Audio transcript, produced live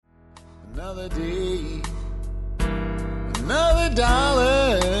Another day, another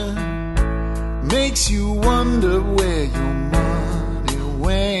dollar makes you wonder where your money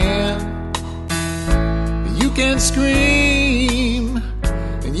went. You can scream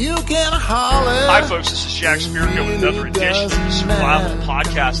and you can holler. Hi folks, this is Jack Spirko with another edition of the Survival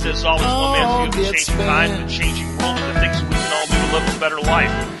Podcast. As always, one man's view of the changing time, the changing world, and the things we can all do to live a better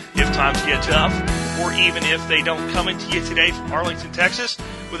life if times get tough, or even if they don't. Coming to you today from Arlington, Texas,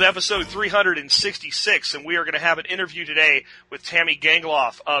 with episode 366, and we are going to have an interview today with Tammy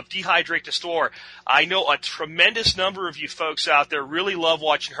Gangloff of Dehydrate2store. I know a tremendous number of you folks out there really love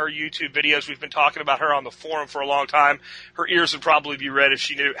watching her YouTube videos. We've been talking about her on the forum for a long time. Her ears would probably be red if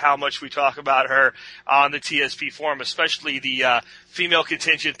she knew how much we talk about her on the TSP forum, especially the female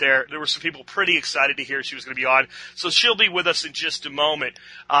contingent there. There were some people pretty excited to hear she was going to be on, so she'll be with us in just a moment.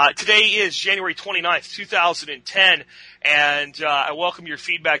 Today is January 29th, 2010, and I welcome your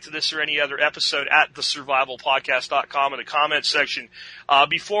feedback to this or any other episode at thesurvivalpodcast.com in the comments section.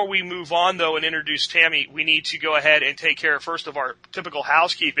 Before we move on, though, and introduce Tammy, we need to go ahead and take care, first, of our typical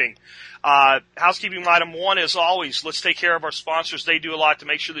housekeeping. Housekeeping item one, as always, let's take care of our sponsors. They do a lot to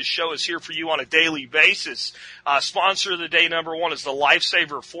make sure this show is here for you on a daily basis. Sponsor of the day number one is the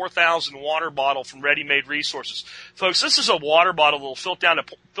Lifesaver 4,000 water bottle from Ready Made Resources. Folks, this is a water bottle that will filter down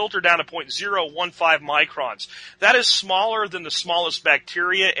to 0.015 microns. That is smaller than the smallest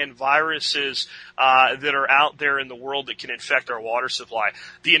bacteria and viruses that are out there in the world that can infect our water supply.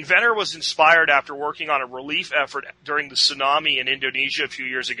 The inventor was inspired after working on a relief effort during the tsunami in Indonesia a few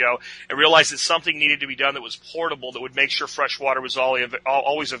years ago, and realized that something needed to be done that was portable, that would make sure fresh water was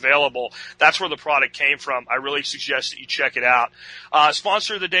always available. That's where the product came from. I really suggest that you check it out.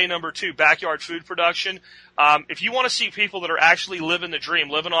 Sponsor of the day number two, backyard food production. If you want to see people that are actually living the dream,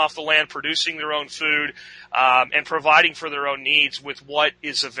 living off the land, producing their own food, and providing for their own needs with what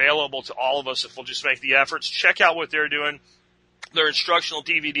is available to all of us if we'll just make the efforts, check out what they're doing. Their instructional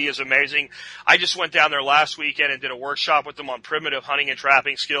DVD is amazing. I just went down there last weekend and did a workshop with them on primitive hunting and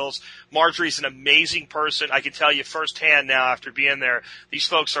trapping skills. Marjorie's an amazing person. I can tell you firsthand now after being there, these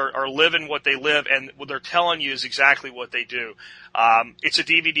folks are living what they live, and what they're telling you is exactly what they do. It's a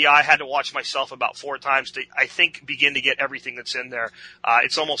DVD I had to watch myself about 4 times to, I think, begin to get everything that's in there.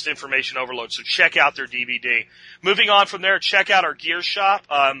 It's almost information overload, so check out their DVD. Moving on from there, check out our gear shop.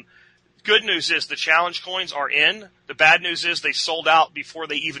 Good news is the challenge coins are in. The bad news is they sold out before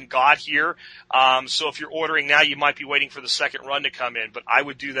they even got here. So if you're ordering now, you might be waiting for the second run to come in. But I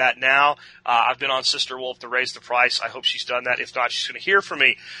would do that now. I've been on Sister Wolf to raise the price. I hope she's done that. If not, she's going to hear from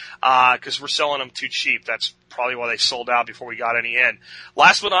me because we're selling them too cheap. That's probably why they sold out before we got any in.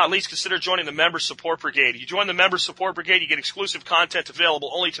 Last but not least, consider joining the Member Support Brigade. You join the Member Support Brigade, you get exclusive content available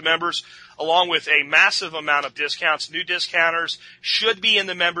only to members, along with a massive amount of discounts. New discounters should be in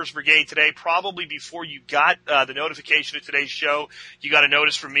the Members Brigade today, probably before you got the notification of today's show. You got a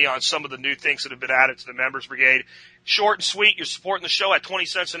notice from me on some of the new things that have been added to the Members Brigade. Short and sweet, you're supporting the show at 20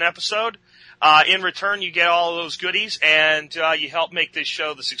 cents an episode. In return, you get all of those goodies, and you help make this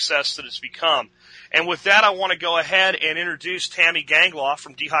show the success that it's become. And with that, I want to go ahead and introduce Tammy Gangloff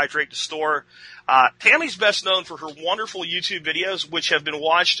from Dehydrate2store. Tammy's best known for her wonderful YouTube videos, which have been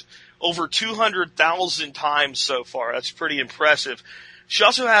watched over 200,000 times so far. That's pretty impressive. She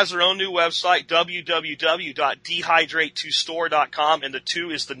also has her own new website, www.dehydrate2store.com, and the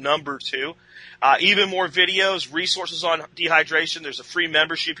 2 is the number 2. Even more videos, resources on dehydration. There's a free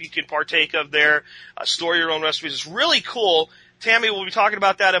membership you can partake of there. Store your own recipes. It's really cool. Tammy, we'll be talking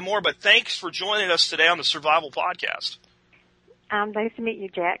about that and more, but thanks for joining us today on the Survival Podcast. Nice to meet you,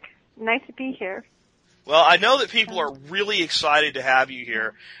 Jack. Nice to be here. Well, I know that people are really excited to have you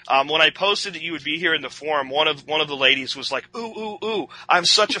here. When I posted that you would be here in the forum, one of the ladies was like, ooh, I'm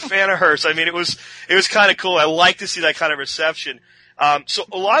such a fan of hers. I mean, it was kind of cool. I like to see that kind of reception. So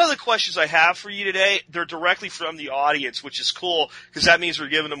a lot of the questions I have for you today, they're directly from the audience, which is cool because that means we're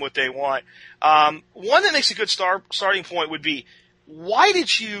giving them what they want. One that makes a good starting point would be, why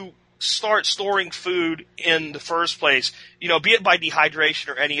did you start storing food in the first place? You know, be it by dehydration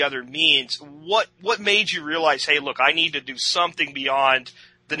or any other means. What made you realize, hey, look, I need to do something beyond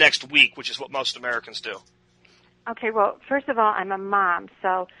the next week, which is what most Americans do? Okay, well, first of all, I'm a mom,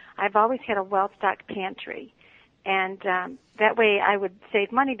 so I've always had a well-stocked pantry. And that way I would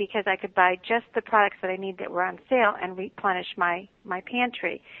save money because I could buy just the products that I need that were on sale and replenish my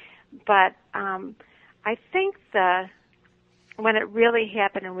pantry. But I think when it really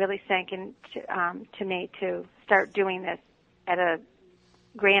happened and really sank into to me to start doing this at a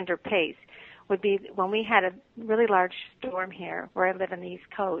grander pace would be when we had a really large storm here where I live on the East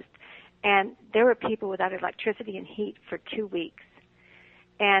Coast, and there were people without electricity and heat for 2 weeks.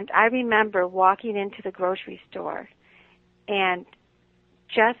 And I remember walking into the grocery store, and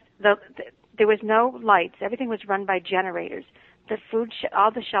just there was no lights. Everything was run by generators. The food,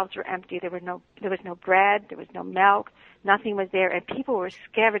 all the shelves were empty. There was no bread. There was no milk. Nothing was there, and people were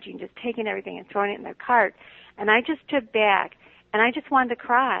scavenging, just taking everything and throwing it in their cart. And I just stood back, and I just wanted to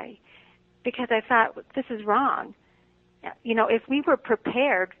cry because I thought, this is wrong. You know, if we were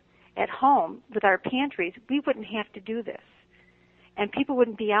prepared at home with our pantries, we wouldn't have to do this. And people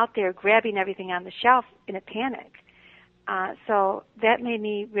wouldn't be out there grabbing everything on the shelf in a panic. So that made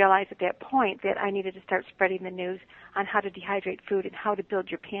me realize at that point that I needed to start spreading the news on how to dehydrate food and how to build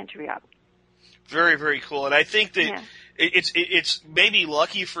your pantry up. Very, very cool. And I think that it's maybe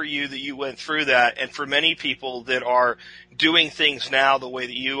lucky for you that you went through that, and for many people that are doing things now the way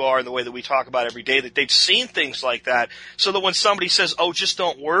that you are and the way that we talk about every day, that they've seen things like that, so that when somebody says, oh, just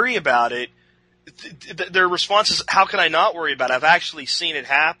don't worry about it, their response is, how can I not worry about it? I've actually seen it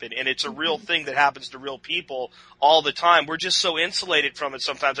happen, and it's a real thing that happens to real people all the time. We're just so insulated from it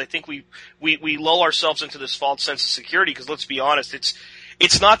sometimes. I think we lull ourselves into this false sense of security because, let's be honest,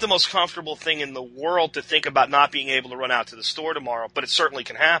 it's not the most comfortable thing in the world to think about not being able to run out to the store tomorrow, but it certainly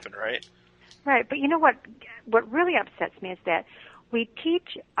can happen, right? Right, but you know what really upsets me is that we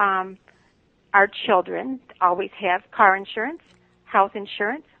teach our children to always have car insurance, health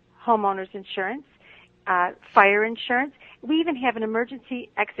insurance, homeowners insurance, fire insurance. We even have an emergency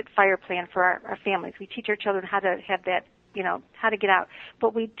exit fire plan for our families. We teach our children how to have that, you know, how to get out.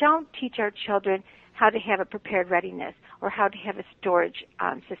 But we don't teach our children how to have a prepared readiness or how to have a storage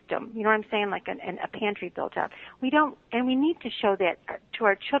system. You know what I'm saying? Like a pantry built up. We don't, and we need to show that to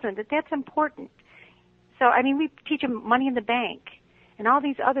our children that that's important. So, I mean, we teach them money in the bank and all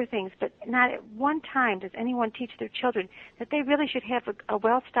these other things, but not at one time does anyone teach their children that they really should have a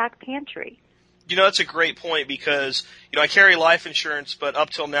well-stocked pantry. You know, that's a great point because, you know, I carry life insurance, but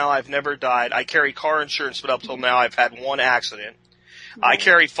up till now I've never died. I carry car insurance, but up till now I've had one accident. Right. I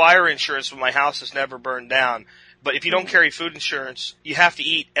carry fire insurance, but my house has never burned down. But if you don't carry food insurance, you have to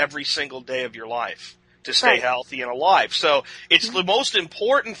eat every single day of your life to stay healthy and alive. So it's the most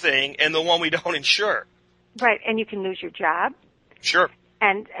important thing and the one we don't insure. Right, and you can lose your job. Sure.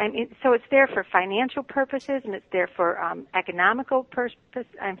 And so it's there for financial purposes, and it's there for economical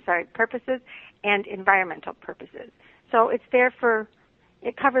purposes and environmental purposes. So it's there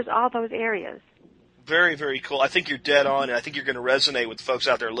it covers all those areas. Very, very cool. I think you're dead on, and I think you're going to resonate with the folks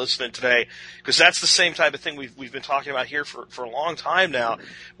out there listening today, because that's the same type of thing we've been talking about here for a long time now.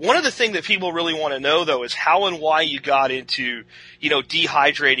 One of the things that people really want to know, though, is how and why you got into, you know,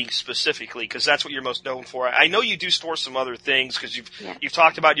 dehydrating specifically, because that's what you're most known for. I know you do store some other things, because you've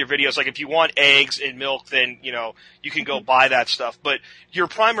talked about in your videos, like if you want eggs and milk, then, you know, you can go buy that stuff. But your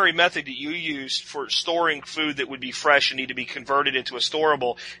primary method that you use for storing food that would be fresh and need to be converted into a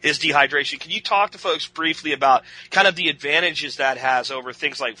storable is dehydration. Can you talk to folks briefly about kind of the advantages that has over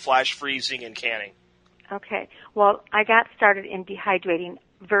things like flash freezing and canning? Okay. Well, I got started in dehydrating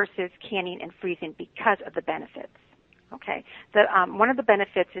versus canning and freezing because of the benefits. Okay. One of the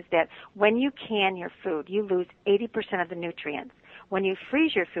benefits is that when you can your food, you lose 80% of the nutrients. When you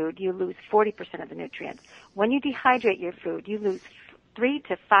freeze your food, you lose 40% of the nutrients. When you dehydrate your food, you lose 3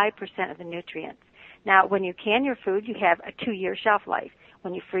 to 5% of the nutrients. Now, when you can your food, you have a 2-year shelf life.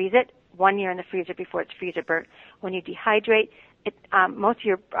 When you freeze it, 1 year in the freezer before it's freezer burnt. When you dehydrate, most of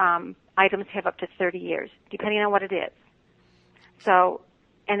your items have up to 30 years, depending on what it is. So,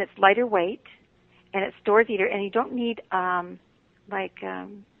 and it's lighter weight, and it stores either, and you don't need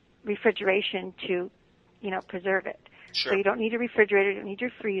refrigeration to, you know, preserve it. Sure. So you don't need a refrigerator, you don't need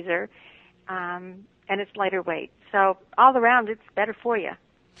your freezer, and it's lighter weight. So all around, it's better for you.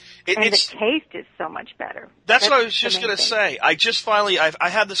 And the taste is so much better. That's what I was just going to say. I just finally, I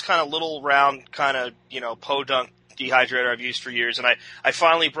had this kind of little round kind of, you know, podunk dehydrator I've used for years, and I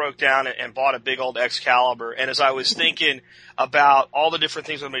finally broke down and bought a big old Excalibur. And as I was thinking about all the different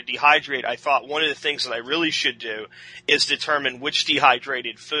things I'm going to dehydrate, I thought one of the things that I really should do is determine which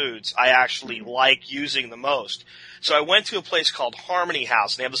dehydrated foods I actually like using the most. So I went to a place called Harmony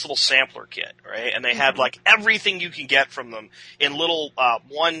House, and they have this little sampler kit, right? And they had like everything you can get from them in little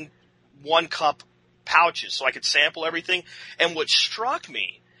one cup pouches, so I could sample everything. And what struck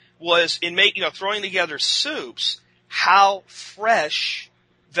me was in throwing together soups, how fresh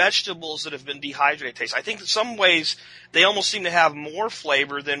vegetables that have been dehydrated taste. I think in some ways they almost seem to have more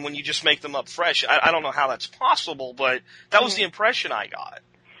flavor than when you just make them up fresh. I don't know how that's possible, but that was the impression I got.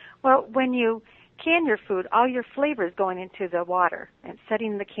 Well, when you can your food, all your flavor is going into the water and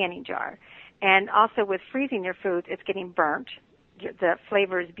setting in the canning jar. And also with freezing your food, it's getting burnt. The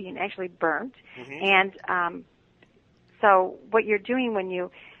flavor is being actually burnt. And So what you're doing when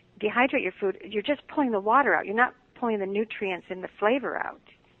you dehydrate your food, you're just pulling the water out. You're not pulling the nutrients and the flavor out,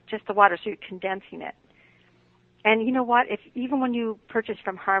 just the water, so you're condensing it. And you know what? Even when you purchase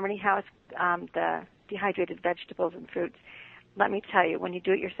from Harmony House the dehydrated vegetables and fruits, let me tell you, when you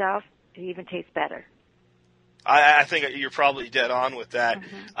do it yourself, it even tastes better. I think you're probably dead on with that.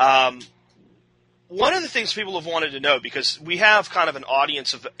 Mm-hmm. One of the things people have wanted to know, because we have kind of an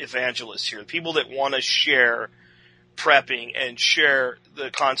audience of evangelists here, people that want to share prepping and share the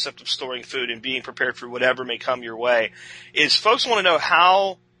concept of storing food and being prepared for whatever may come your way, is folks want to know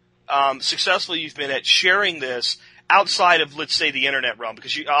how successful you've been at sharing this outside of, let's say, the internet realm,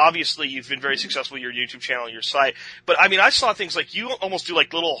 because you've been very successful with your YouTube channel and your site. But I mean, I saw things like you almost do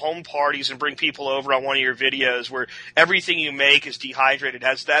like little home parties and bring people over on one of your videos where everything you make is dehydrated.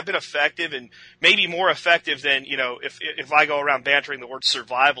 Has that been effective, and maybe more effective than, if I go around bantering the word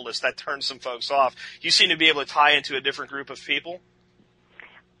survivalist, that turns some folks off? You seem to be able to tie into a different group of people.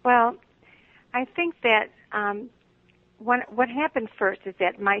 Well, I think that what happened first is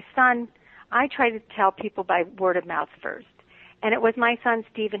that my son, I try to tell people by word of mouth first. And it was my son,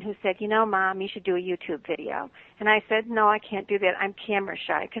 Stephen, who said, Mom, you should do a YouTube video. And I said, no, I can't do that. I'm camera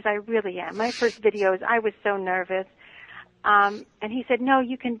shy, because I really am. My first videos, I was so nervous. And he said, no,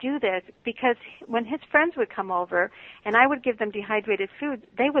 you can do this, because when his friends would come over and I would give them dehydrated food,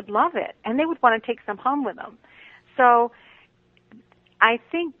 they would love it, and they would want to take some home with them. So I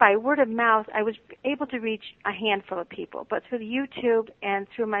think by word of mouth, I was able to reach a handful of people. But through YouTube and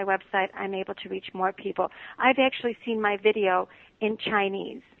through my website, I'm able to reach more people. I've actually seen my video in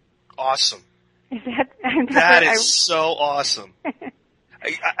Chinese. Awesome. Is that that is so awesome.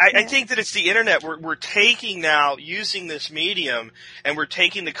 I think that it's the internet. We're taking now, using this medium, and we're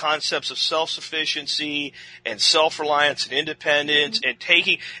taking the concepts of self-sufficiency and self-reliance and independence, mm-hmm. and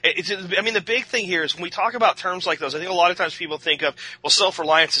taking the big thing here is when we talk about terms like those, I think a lot of times people think of, well,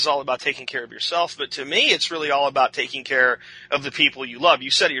 self-reliance is all about taking care of yourself, but to me, it's really all about taking care of the people you love. You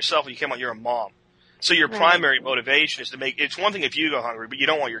said it yourself when you came on, you're a mom. So your primary motivation is to it's one thing if you go hungry, but you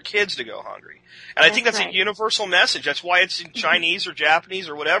don't want your kids to go hungry. And I think that's a universal message. That's why it's in Chinese or Japanese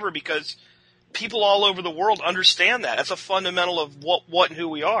or whatever, because people all over the world understand that. That's a fundamental of what and who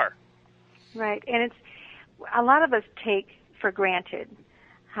we are. Right. And it's a lot of us take for granted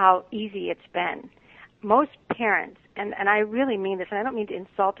how easy it's been. Most parents, and I really mean this, and I don't mean to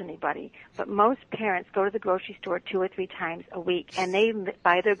insult anybody, but most parents go to the grocery store 2 or 3 times a week, and they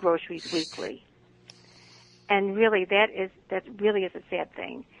buy their groceries weekly. And really, that really is a sad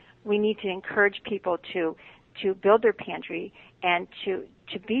thing. We need to encourage people to build their pantry and to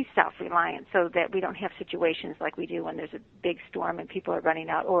be self-reliant, so that we don't have situations like we do when there's a big storm and people are running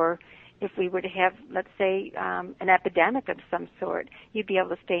out. Or if we were to have, let's say, an epidemic of some sort, you'd be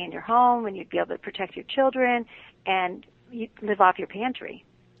able to stay in your home and you'd be able to protect your children and you live off your pantry.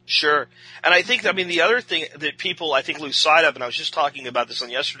 Sure. And I think, the other thing that people, I think, lose sight of, and I was just talking about this on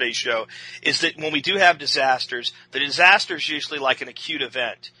yesterday's show, is that when we do have disasters, the disaster is usually like an acute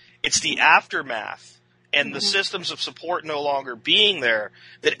event. It's the aftermath and the systems of support no longer being there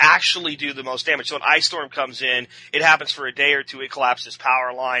that actually do the most damage. So an ice storm comes in, it happens for a day or two, it collapses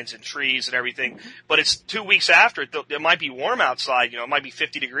power lines and trees and everything, but it's 2 weeks after, it might be warm outside, it might be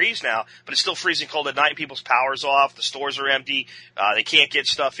 50 degrees now, but it's still freezing cold at night, and people's power's off, the stores are empty, they can't get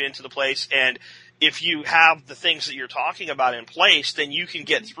stuff into the place, and if you have the things that you're talking about in place, then you can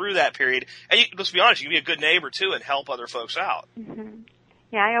get through that period, and let's be honest, you can be a good neighbor too and help other folks out. Mm-hmm.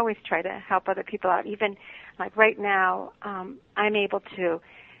 Yeah, I always try to help other people out. Even like right now, I'm able to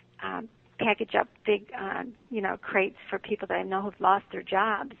package up big, crates for people that I know who've lost their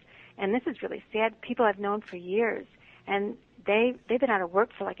jobs. And this is really sad. People I've known for years, and they've been out of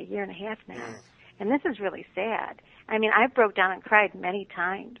work for like 1.5 years now. And this is really sad. I broke down and cried many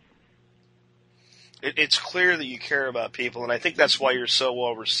times. It's clear that you care about people, and I think that's why you're so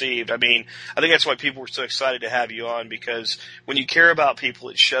well received. I think that's why people were so excited to have you on, because when you care about people,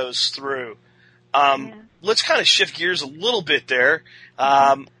 it shows through. Let's kind of shift gears a little bit there.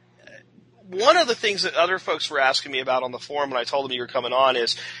 One of the things that other folks were asking me about on the forum when I told them you were coming on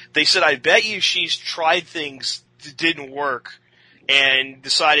is they said, I bet you she's tried things that didn't work and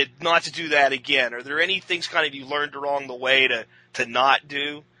decided not to do that again. Are there any things kind of you learned along the way to not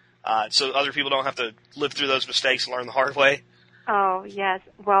do? So other people don't have to live through those mistakes and learn the hard way? Oh, yes.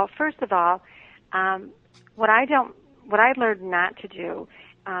 Well, first of all, what I learned not to do,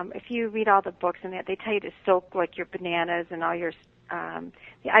 if you read all the books and that, they tell you to soak like your bananas and all your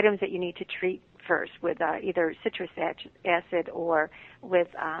the items that you need to treat first with either citrus acid or with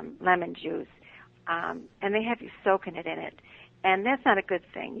lemon juice, and they have you soaking it in it. And that's not a good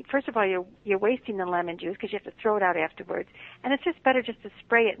thing. First of all, you're wasting the lemon juice because you have to throw it out afterwards. And it's just better just to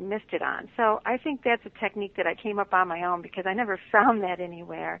spray it and mist it on. So I think that's a technique that I came up on my own because I never found that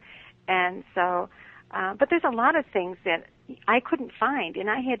anywhere. And so, but there's a lot of things that I couldn't find, and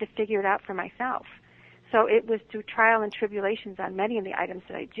I had to figure it out for myself. So it was through trial and tribulations on many of the items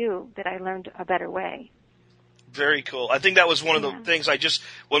that I do that I learned a better way. Very cool. I think that was one of the things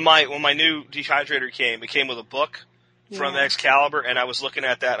when my new dehydrator came, it came with a book from Excalibur, and I was looking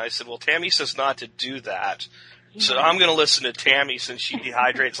at that, and I said, well, Tammy says not to do that, so I'm going to listen to Tammy since she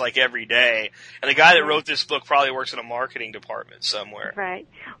dehydrates like every day. And the guy that wrote this book probably works in a marketing department somewhere. Right.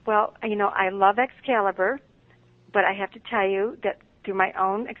 Well, I love Excalibur, but I have to tell you that through my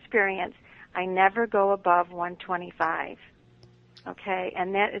own experience, I never go above 125. Okay?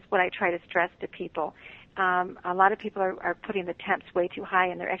 And that is what I try to stress to people. A lot of people are putting the temps way too high,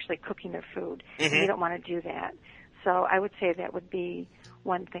 and they're actually cooking their food. And you don't want to do that. So I would say that would be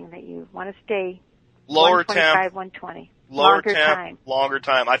one thing that you want to stay lower temp, 120. Longer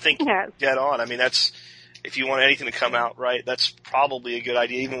time. I think dead on. I mean, that's, if you want anything to come out right, that's probably a good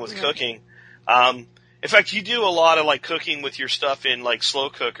idea, even with cooking. In fact, you do a lot of like cooking with your stuff in like slow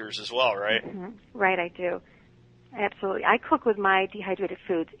cookers as well, right? Mm-hmm. Right, I do. Absolutely. I cook with my dehydrated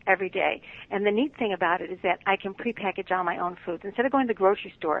foods every day. And the neat thing about it is that I can prepackage all my own foods. Instead of going to the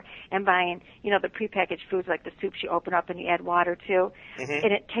grocery store and buying, the prepackaged foods like the soups you open up and you add water to,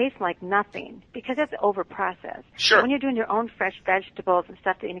 and it tastes like nothing because it's over-processed. Sure. But when you're doing your own fresh vegetables and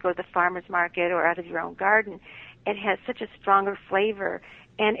stuff that you go to the farmer's market or out of your own garden, it has such a stronger flavor,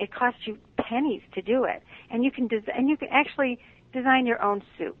 and it costs you pennies to do it. And you can actually design your own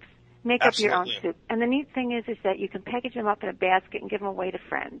soups. Make up your own soup. And the neat thing is that you can package them up in a basket and give them away to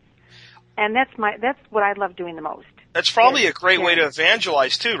friends. And that's what I love doing the most. That's probably a great way to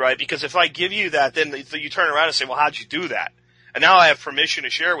evangelize too, right? Because if I give you that, then you turn around and say, well, how'd you do that? And now I have permission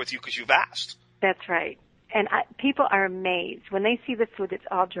to share with you because you've asked. That's right. And people are amazed. When they see the food that's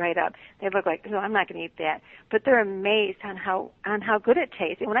all dried up, they look like, no, I'm not going to eat that. But they're amazed on how good it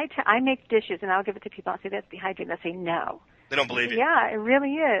tastes. And when I make dishes and I'll give it to people, I'll say, that's dehydrated. They'll say, no. They don't believe you. Yeah, it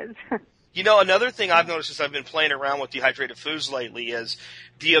really is. Another thing I've noticed as I've been playing around with dehydrated foods lately is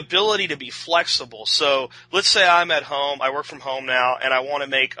the ability to be flexible. So let's say I'm at home, I work from home now, and I want to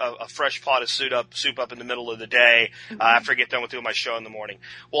make a fresh pot of soup up in the middle of the day after I get done with doing my show in the morning.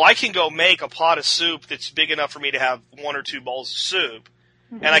 Well, I can go make a pot of soup that's big enough for me to have 1 or 2 bowls of soup.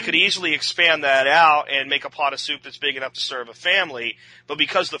 And I could easily expand that out and make a pot of soup that's big enough to serve a family. But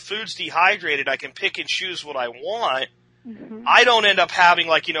because the food's dehydrated, I can pick and choose what I want. I don't end up having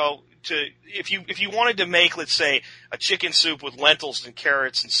if you wanted to make, let's say, a chicken soup with lentils and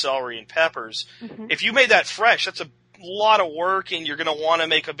carrots and celery and peppers, if you made that fresh, that's a lot of work and you're going to want to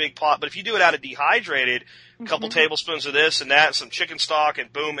make a big pot. But if you do it out of dehydrated, a couple tablespoons of this and that, some chicken stock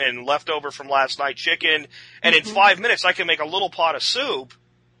and boom, and leftover from last night chicken, and in 5 minutes I can make a little pot of soup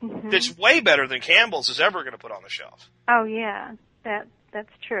that's way better than Campbell's is ever going to put on the shelf. Oh yeah, that's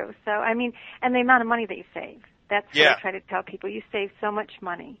true. So I mean, and the amount of money that you save. That's what I try to tell people. You save so much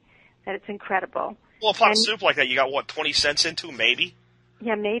money that it's incredible. Well, a pot of soup like that, you got, 20 cents into, maybe?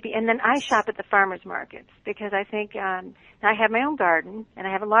 Yeah, maybe. And then I shop at the farmers markets because I think now I have my own garden, and I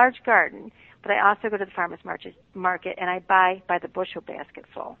have a large garden, but I also go to the farmers market, and I buy by the bushel basket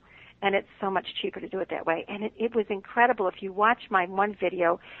full. And it's so much cheaper to do it that way. And it was incredible. If you watch my one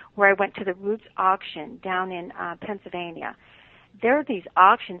video where I went to the Roots auction down in Pennsylvania, there are these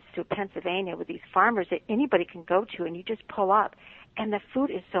auctions through Pennsylvania with these farmers that anybody can go to, and you just pull up. And the food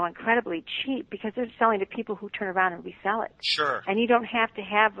is so incredibly cheap because they're selling to people who turn around and resell it. Sure. And you don't have to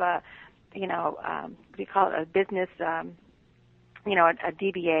have a business, a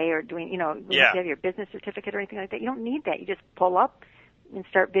DBA or doing, you have your business certificate or anything like that. You don't need that. You just pull up and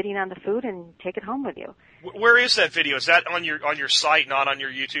start bidding on the food and take it home with you. Where is that video? Is that on your site, not on your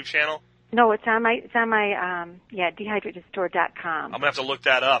YouTube channel? No, it's on my dehydrate2store.com. I'm going to have to look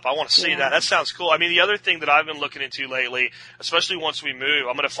that up. I want to see that. That sounds cool. I mean, the other thing that I've been looking into lately, especially once we move,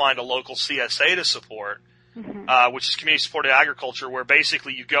 I'm going to find a local CSA to support, which is Community Supported Agriculture, where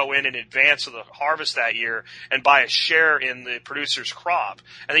basically you go in advance of the harvest that year and buy a share in the producer's crop.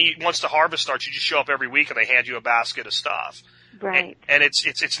 And then once the harvest starts, you just show up every week and they hand you a basket of stuff. Right. And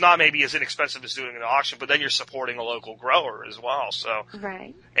it's not maybe as inexpensive as doing an auction, but then you're supporting a local grower as well. So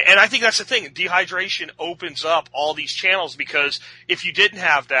right. And I think that's the thing. Dehydration opens up all these channels because if you didn't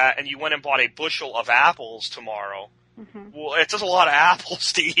have that and you went and bought a bushel of apples tomorrow, well, it's just a lot of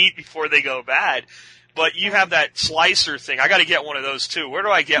apples to eat before they go bad. But you have that slicer thing. I got to get one of those too. Where do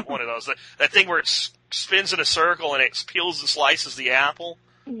I get one of those? That thing where it spins in a circle and it peels and slices the apple?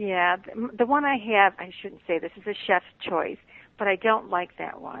 Yeah. The one I have, I shouldn't say this is a chef's choice. but I don't like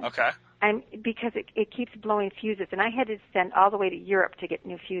that one. Okay. Because it keeps blowing fuses, and I had to send all the way to Europe to get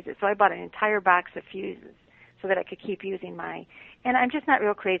new fuses. So I bought an entire box of fuses so that I could keep using and I'm just not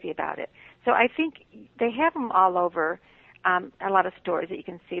real crazy about it. So I think they have them all over a lot of stores that you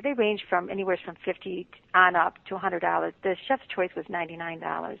can see. They range from anywhere from $50 on up to $100. The Chef's Choice was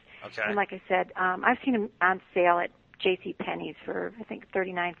 $99. Okay. And like I said, I've seen them on sale at J.C. Penney's for, I think,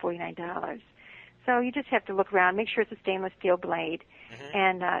 $39, $49. So you just have to look around, make sure it's a stainless steel blade,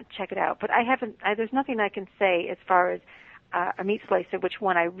 and check it out. But there's nothing I can say as far as a meat slicer, which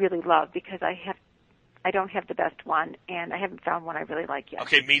one I really love, because I don't have the best one, and I haven't found one I really like yet.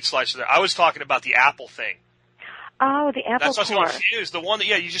 Okay, meat slicer there. I was talking about the Apple thing. Oh, the Apple That's what I core. was confused. The one that,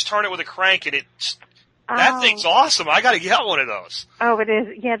 you just turn it with a crank, and that thing's awesome. I got to get one of those. Oh, it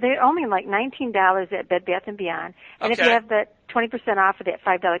is. Yeah, they're only like $19 at Bed Bath & Beyond. And if you have the 20% off of that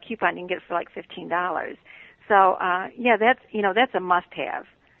 $5 coupon, you can get it for like $15. So, that's a must-have.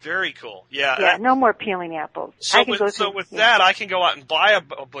 Very cool. Yeah. Yeah, no more peeling apples. So with that, I can go out and buy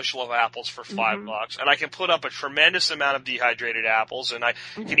a bushel of apples for $5, and I can put up a tremendous amount of dehydrated apples, and I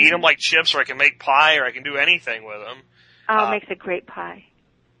can eat them like chips, or I can make pie, or I can do anything with them. Oh, it makes a great pie.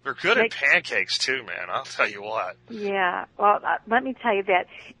 They're good at pancakes too, man. I'll tell you what. Yeah. Well, let me tell you that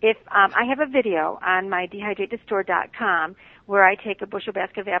if I have a video on my dehydrate2store.com where I take a bushel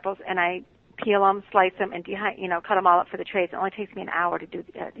basket of apples and I peel them, slice them, and cut them all up for the trays. It only takes me an hour to do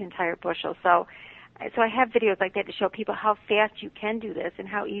the entire bushel. So I have videos like that to show people how fast you can do this and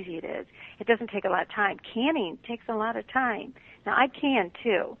how easy it is. It doesn't take a lot of time. Canning takes a lot of time. Now, I can,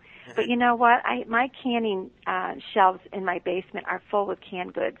 too. But you know what? My canning shelves in my basement are full with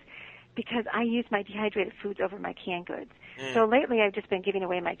canned goods because I use my dehydrated foods over my canned goods. So lately I've just been giving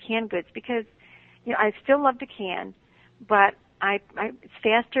away my canned goods because, I still love to can, but it's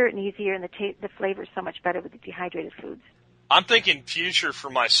faster and easier, and the flavor is so much better with the dehydrated foods. I'm thinking future for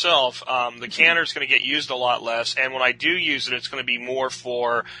myself. The canner's going to get used a lot less, and when I do use it, it's going to be more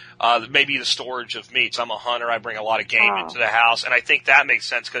for maybe the storage of meats. I'm a hunter. I bring a lot of game into the house, and I think that makes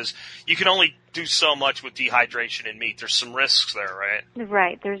sense because you can only do so much with dehydration in meat. There's some risks there, right?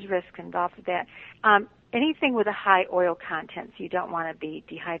 Right. There's risk involved with that. Anything with a high oil content, so you don't want to be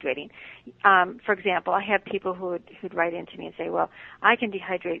dehydrating. For example, I have people who'd write into me and say, well, I can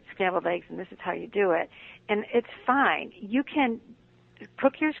dehydrate scrambled eggs, and this is how you do it. And it's fine. You can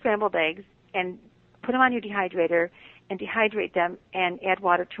cook your scrambled eggs and put them on your dehydrator and dehydrate them and add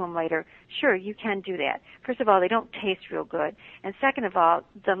water to them later. Sure, you can do that. First of all, they don't taste real good. And second of all,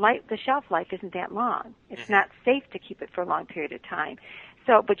 the shelf life isn't that long. It's not safe to keep it for a long period of time.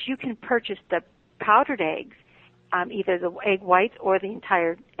 So, but you can purchase the powdered eggs, either the egg whites or the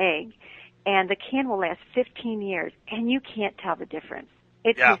entire egg, and the can will last 15 years, and you can't tell the difference.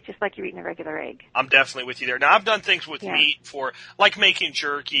 It tastes just like you're eating a regular egg. I'm definitely with you there. Now, I've done things with meat for, like making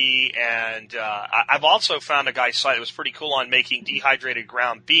jerky, and I've also found a guy's site that was pretty cool on making dehydrated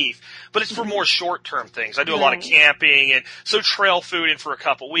ground beef, but it's for more short-term things. I do a lot of camping, and so trail food in for a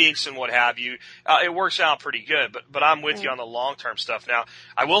couple weeks and what have you. It works out pretty good, but I'm with you on the long-term stuff. Now,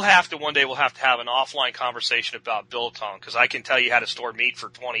 one day we'll have to have an offline conversation about biltong, because I can tell you how to store meat for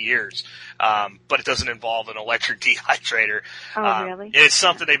 20 years, but it doesn't involve an electric dehydrator. Oh, really? It's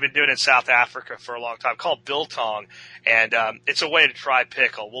something they've been doing in South Africa for a long time called biltong, and it's a way to try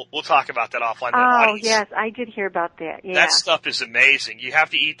pickle. We'll talk about that offline. Oh, yes, I did hear about that. Yeah. That stuff is amazing. You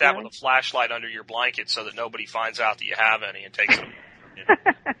have to eat that with a flashlight under your blanket so that nobody finds out that you have any and takes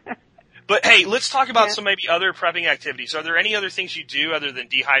it. But, hey, let's talk about some maybe other prepping activities. Are there any other things you do other than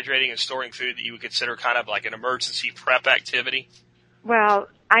dehydrating and storing food that you would consider kind of like an emergency prep activity? Well,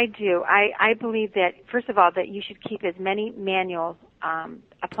 I do. I believe that, first of all, that you should keep as many manual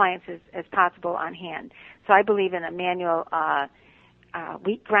appliances as possible on hand. So I believe in a manual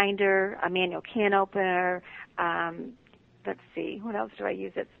wheat grinder, a manual can opener. Let's see, what else do I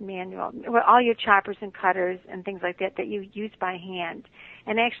use that's manual? Well, all your choppers and cutters and things like that you use by hand.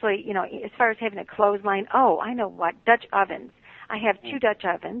 And actually, as far as having a clothesline, I know what, Dutch ovens. I have 2 Dutch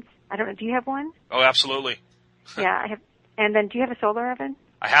ovens. I don't know, do you have one? Oh, absolutely. Yeah, I have. And then do you have a solar oven?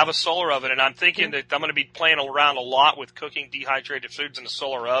 I have a solar oven, and I'm thinking that I'm going to be playing around a lot with cooking dehydrated foods in a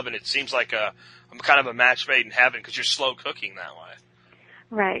solar oven. It seems like I'm kind of a match made in heaven because you're slow cooking that way.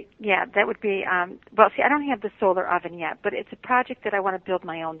 Right. Yeah, that would be, I don't have the solar oven yet, but it's a project that I want to build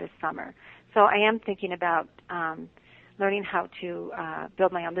my own this summer. So I am thinking about learning how to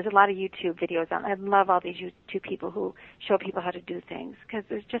build my own. There's a lot of YouTube videos on. I love all these YouTube people who show people how to do things because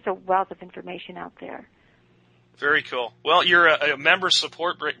there's just a wealth of information out there. Very cool. Well, you're a member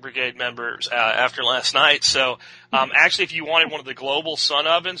support brigade member after last night. So, actually, if you wanted one of the global sun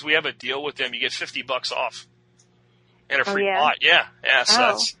ovens, we have a deal with them. You get $50 off. and a free pot. Yeah.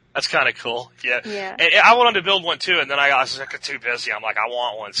 So that's kind of cool. Yeah. And I wanted to build one too, and then I was like too busy. I'm like, I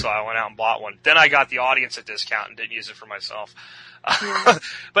want one, so I went out and bought one. Then I got the audience at discount and didn't use it for myself.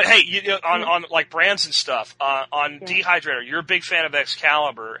 But hey, on like brands and stuff, on dehydrator, you're a big fan of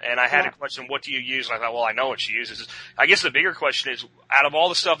Excalibur, and I had a question, what do you use? And I thought, well, I know what she uses. I guess the bigger question is, out of all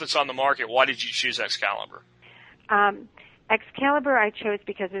the stuff that's on the market, why did you choose Excalibur? Excalibur I chose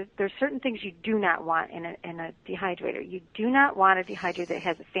because there's certain things you do not want in a dehydrator. You do not want a dehydrator that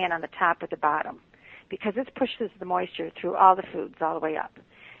has a fan on the top or the bottom, because this pushes the moisture through all the foods all the way up.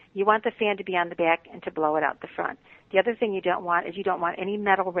 You want the fan to be on the back and to blow it out the front. The other thing you don't want is you don't want any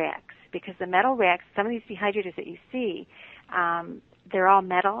metal racks, because the metal racks, some of these dehydrators that you see, they're all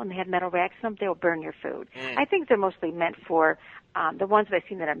metal and they have metal racks in them, they'll burn your food. I think they're mostly meant for, the ones that I've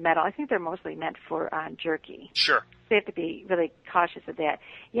seen that are metal, I think they're mostly meant for jerky. Sure. So you have to be really cautious of that.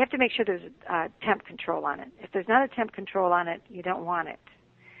 You have to make sure there's temp control on it. If there's not a temp control on it, you don't want it.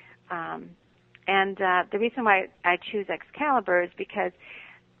 And the reason why I choose Excalibur is because,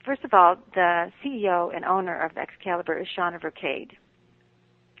 first of all, the CEO and owner of Excalibur is Shauna Vercade.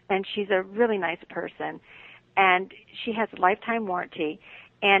 And she's a really nice person. And she has a lifetime warranty.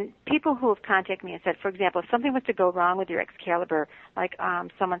 And people who have contacted me and said, for example, if something was to go wrong with your Excalibur, like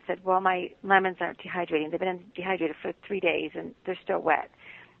someone said, well, my lemons aren't dehydrating. They've been dehydrated for 3 days and they're still wet.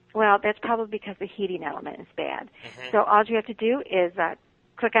 Well, that's probably because the heating element is bad. So all you have to do is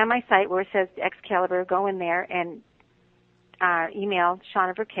click on my site where it says Excalibur, go in there and email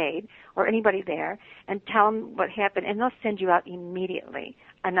Shauna Vercade or anybody there and tell them what happened, and they'll send you out immediately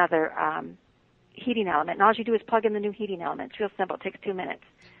another heating element. And all you do is plug in the new heating element. It's real simple. It takes 2 minutes.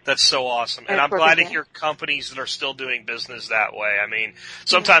 That's so awesome. And I'm glad to hear companies that are still doing business that way. I mean,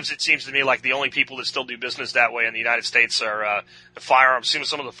 sometimes it seems to me like the only people that still do business that way in the United States are the firearms.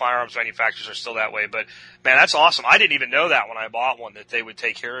 Some of the firearms manufacturers are still that way. But, man, that's awesome. I didn't even know that when I bought one, that they would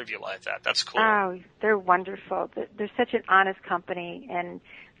take care of you like that. That's cool. Oh, they're wonderful. They're such an honest company. And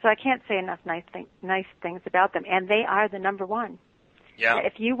so I can't say enough nice things about them. And they are the number one. Yeah.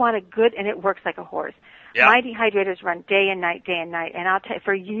 If you want a good, and it works like a horse. Yeah. My dehydrators run day and night, and I'll tell you,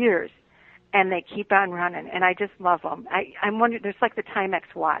 for years, and they keep on running, and I just love them. I'm wondering, there's like the Timex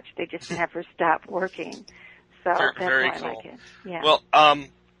watch; they just never stop working. So that's very why cool. I like it. Yeah. Well,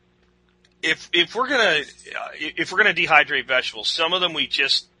 if we're gonna dehydrate vegetables, some of them we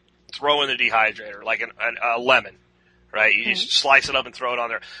just throw in the dehydrator, like a lemon, right? You just slice it up and throw it on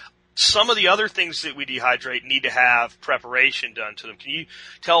there. Some of the other things that we dehydrate need to have preparation done to them. Can you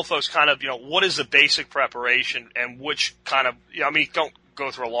tell folks kind of, what is the basic preparation and which kind of, don't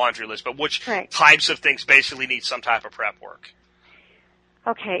go through a laundry list, but which types of things basically need some type of prep work?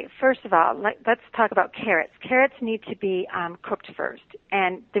 Okay, first of all, let's talk about carrots. Carrots need to be cooked first.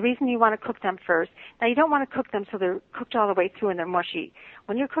 And the reason you want to cook them first, now you don't want to cook them so they're cooked all the way through and they're mushy.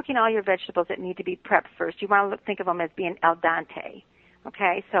 When you're cooking all your vegetables that need to be prepped first, you want to think of them as being al dente.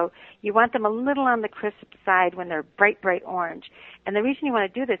 Okay, so you want them a little on the crisp side when they're bright, bright orange. And the reason you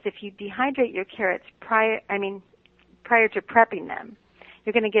want to do this, if you dehydrate your carrots prior to prepping them,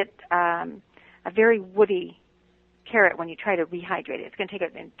 you're going to get a very woody carrot when you try to rehydrate it. It's going to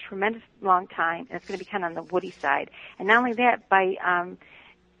take a tremendous long time, and it's going to be kind of on the woody side. And not only that, by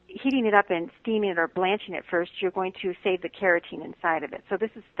heating it up and steaming it or blanching it first, you're going to save the carotene inside of it. So this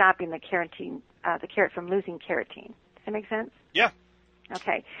is stopping the carrot from losing carotene. Does that make sense? Yeah.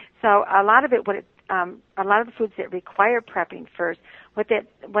 Okay, so a lot of the foods that require prepping first, what that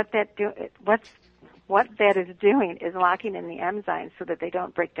is doing is locking in the enzymes so that they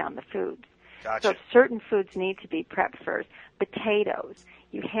don't break down the foods. Gotcha. So certain foods need to be prepped first. Potatoes,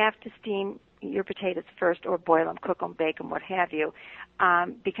 you have to steam your potatoes first, or boil them, cook them, bake them, what have you,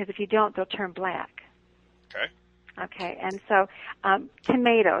 because if you don't, they'll turn black. Okay, and so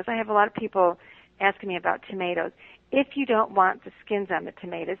tomatoes. I have a lot of people asking me about tomatoes. If you don't want the skins on the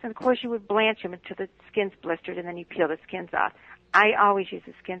tomatoes, and of course you would blanch them until the skin's blistered, and then you peel the skins off. I always use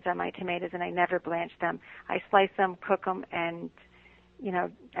the skins on my tomatoes, and I never blanch them. I slice them, cook them, and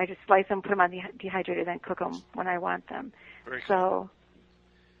I just slice them, put them on the dehydrator, then cook them when I want them. Very cool.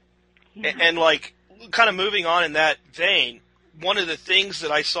 So, and like, kind of moving on in that vein, one of the things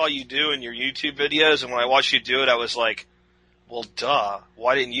that I saw you do in your YouTube videos, and when I watched you do it, I was like, well, duh.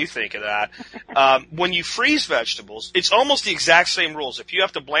 Why didn't you think of that? When you freeze vegetables, it's almost the exact same rules. If you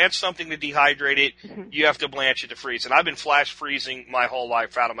have to blanch something to dehydrate it, you have to blanch it to freeze. And I've been flash freezing my whole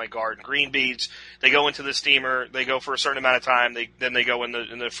life out of my garden. Green beans, they go into the steamer, they go for a certain amount of time, then they go in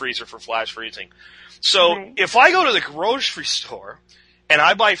the freezer for flash freezing. So if I go to the grocery store and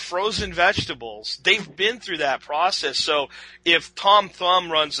I buy frozen vegetables, they've been through that process. So if Tom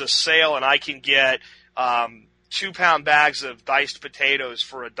Thumb runs a sale and I can get 2-pound bags of diced potatoes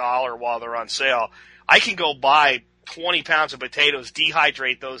for $1 while they're on sale. I can go buy 20 pounds of potatoes,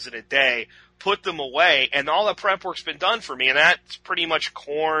 dehydrate those in a day, put them away, and all the prep work's been done for me. And that's pretty much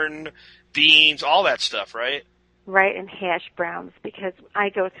corn, beans, all that stuff, right? Right, and hash browns, because I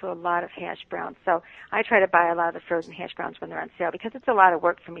go through a lot of hash browns. So I try to buy a lot of the frozen hash browns when they're on sale, because it's a lot of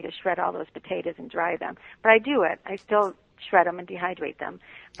work for me to shred all those potatoes and dry them. But I do it. I still shred them and dehydrate them.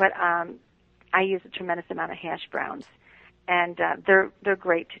 But I use a tremendous amount of hash browns, and they're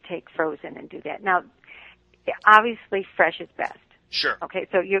great to take frozen and do that. Now, obviously, fresh is best. Sure. Okay,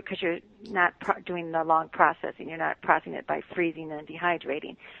 so because you're not doing the long processing, you're not processing it by freezing and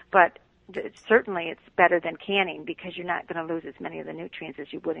dehydrating. But certainly it's better than canning, because you're not going to lose as many of the nutrients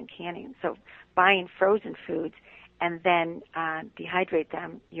as you would in canning. So buying frozen foods and then dehydrate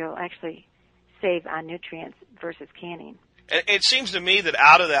them, you'll actually save on nutrients versus canning. It seems to me that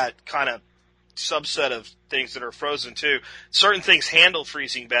out of that kind of subset of things that are frozen too, certain things handle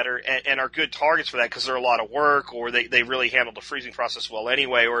freezing better and are good targets for that, because they're a lot of work, or they really handle the freezing process well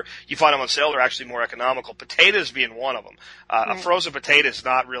anyway, or you find them on sale, they're actually more economical. Potatoes being one of them. Right. A frozen potato is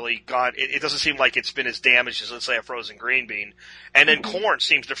not really gone. It doesn't seem like it's been as damaged as, let's say, a frozen green bean. And then corn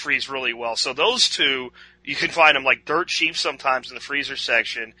seems to freeze really well. So those two, you can find them like dirt cheap sometimes in the freezer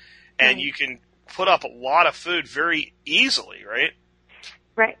section, and you can put up a lot of food very easily, right?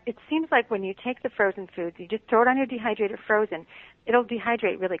 Right. It seems like when you take the frozen foods, you just throw it on your dehydrator frozen, it'll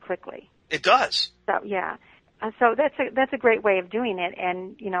dehydrate really quickly. It does. So yeah. So that's a great way of doing it.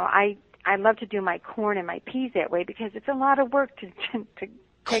 And I love to do my corn and my peas that way, because it's a lot of work to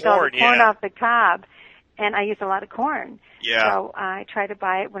take all the corn off the cob, and I use a lot of corn. Yeah. So I try to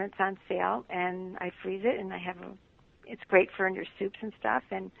buy it when it's on sale, and I freeze it, and it's great for in your soups and stuff.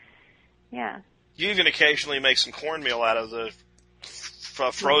 And yeah. You even occasionally make some cornmeal out of the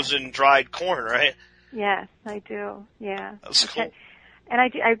frozen dried corn, right? Yes, I do. Yeah. That's cool. And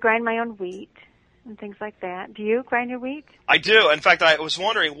I grind my own wheat and things like that. Do you grind your wheat? I do. In fact, I was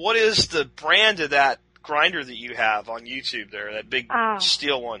wondering, what is the brand of that grinder that you have on YouTube there, that big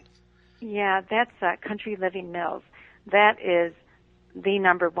steel one? Yeah, that's Country Living Mills. That is the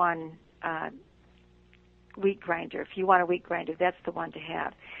number one wheat grinder. If you want a wheat grinder, that's the one to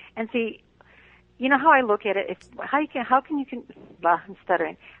have. And see, you know how I look at it? How you can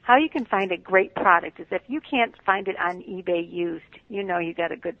find a great product is if you can't find it on eBay used, you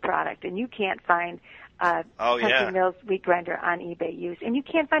got a good product, and you can't find Country Mills wheat grinder on eBay used, and you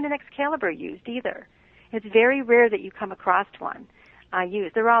can't find an Excalibur used either. It's very rare that you come across one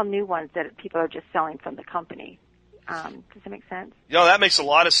used. They're all new ones that people are just selling from the company. Does that make sense? No, that makes a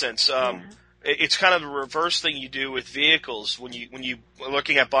lot of sense. It's kind of the reverse thing you do with vehicles. When you are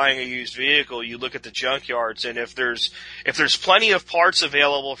looking at buying a used vehicle, you look at the junkyards, and if there's plenty of parts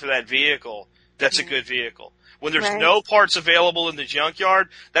available for that vehicle, that's a good vehicle. When there's no parts available in the junkyard,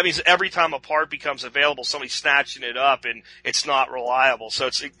 that means every time a part becomes available, somebody's snatching it up, and it's not reliable.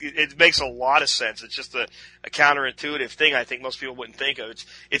 So it makes a lot of sense. It's just a counterintuitive thing I think most people wouldn't think of.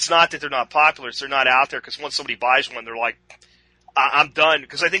 It's not that they're not popular; it's they're not out there, because once somebody buys one, they're like, I'm done.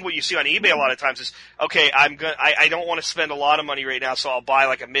 Because I think what you see on eBay a lot of times is, okay, I don't want to spend a lot of money right now, so I'll buy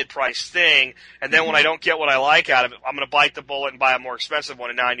like a mid-price thing, and then when I don't get what I like out of it, I'm going to bite the bullet and buy a more expensive one,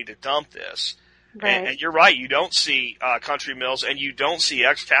 and now I need to dump this. Right. And you're right, you don't see Country Mills, and you don't see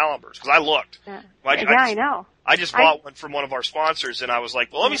Excaliburs, because I looked. Yeah, I know. I just bought one from one of our sponsors, and I was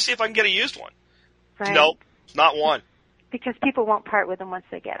like, well, let me see if I can get a used one. Right. Nope, not one. Because people won't part with them once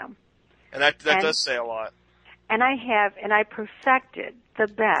they get them. And that does say a lot. And I perfected the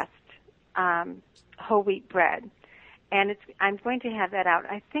best whole wheat bread, and I'm going to have that out.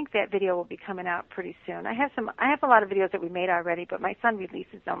 I think that video will be coming out pretty soon. I have a lot of videos that we made already, but my son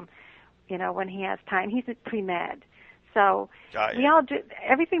releases them, when he has time. He's pre-med, so we all do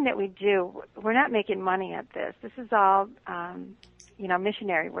everything that we do. We're not making money at this. This is all,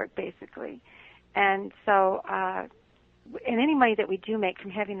 missionary work basically, and so and any money that we do make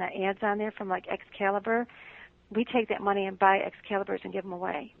from having the ads on there from like Excalibur, we take that money and buy Excaliburs and give them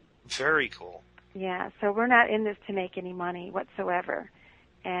away. Very cool. Yeah, so we're not in this to make any money whatsoever.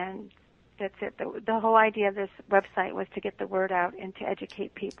 And that's it. The whole idea of this website was to get the word out and to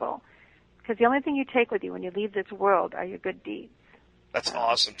educate people. Because the only thing you take with you when you leave this world are your good deeds. That's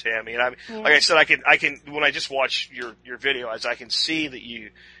awesome, Tammy. And like I said, I can when I just watch your video, as I can see that you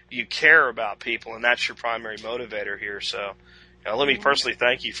care about people, and that's your primary motivator here. So let me personally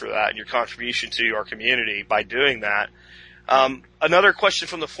thank you for that and your contribution to our community by doing that. Another question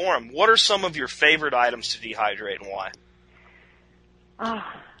from the forum. What are some of your favorite items to dehydrate, and why? Oh,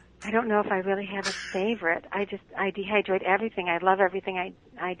 I don't know if I really have a favorite. I dehydrate everything. I love everything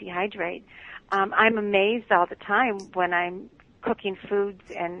I dehydrate. I'm amazed all the time when I'm cooking foods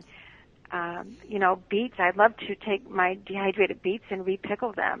and, beets. I'd love to take my dehydrated beets and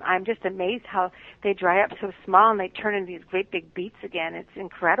re-pickle them. I'm just amazed how they dry up so small and they turn into these great big beets again. It's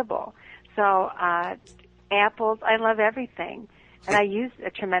incredible. So, apples, I love everything. And I use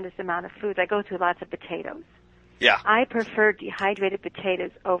a tremendous amount of foods. I go through lots of potatoes. Yeah. I prefer dehydrated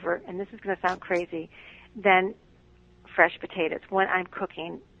potatoes over, and this is going to sound crazy, than fresh potatoes when I'm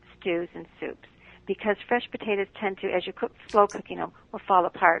cooking stews and soups. Because fresh potatoes tend to, as you cook, slow cooking them, will fall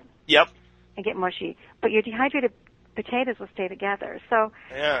apart. Yep. And get mushy. But your dehydrated potatoes will stay together. So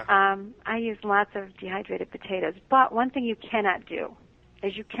I use lots of dehydrated potatoes. But one thing you cannot do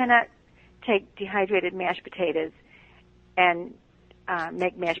is you cannot take dehydrated mashed potatoes and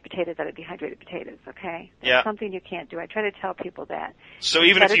make mashed potatoes out of dehydrated potatoes, okay? That's something you can't do. I try to tell people that. So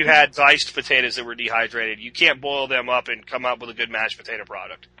even if you had diced potatoes that were dehydrated, you can't boil them up and come up with a good mashed potato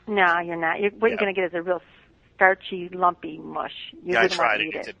product. No, you're not. What you're going to get is a real starchy, lumpy mush. I tried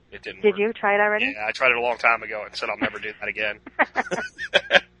it. It didn't work. Did you try it already? Yeah, I tried it a long time ago and said I'll never do that again.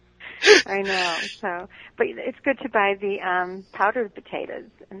 I know. So, but it's good to buy the powdered potatoes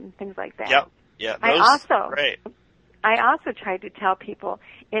and things like that. Yep. Yeah. Those are great. I also try to tell people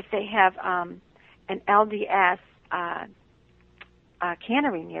if they have an LDS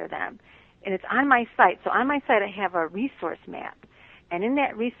cannery near them, and it's on my site. So on my site I have a resource map. And in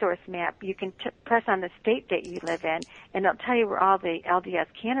that resource map, you can press on the state that you live in, and it'll tell you where all the LDS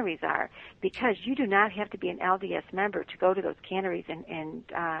canneries are, because you do not have to be an LDS member to go to those canneries and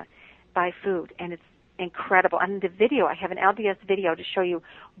buy food. And it's incredible. On the video, I have an LDS video to show you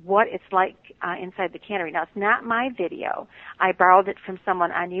what it's like inside the cannery. Now, it's not my video. I borrowed it from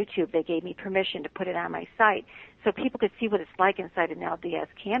someone on YouTube. They gave me permission to put it on my site so people could see what it's like inside an LDS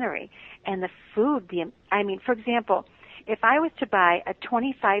cannery. And the food, for example, if I was to buy a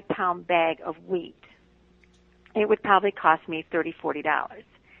 25-pound bag of wheat, it would probably cost me $30, $40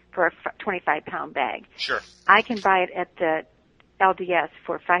 for a 25-pound bag. Sure. I can buy it at the LDS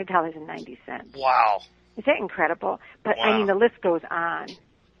for $5.90. Wow. Is that incredible? But, wow. The list goes on.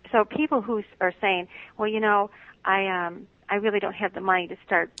 So people who are saying, well, I really don't have the money to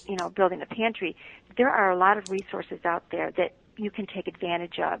start, building a pantry, there are a lot of resources out there that you can take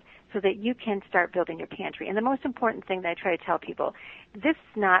advantage of so that you can start building your pantry. And the most important thing that I try to tell people, this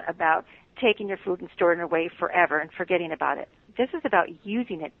is not about taking your food and storing it away forever and forgetting about it. This is about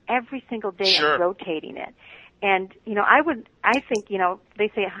using it every single day Sure. and rotating it. And, I think,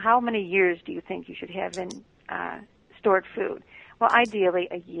 they say, how many years do you think you should have in stored food? Well, ideally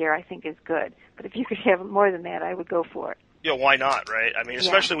a year I think is good. But if you could have more than that, I would go for it. Yeah, why not, right? I mean,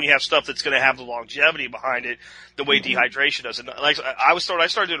 especially when you have stuff that's going to have the longevity behind it, the way dehydration does. And like I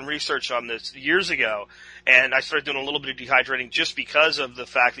started doing research on this years ago, and I started doing a little bit of dehydrating just because of the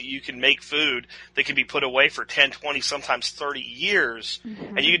fact that you can make food that can be put away for 10, 20, sometimes 30 years,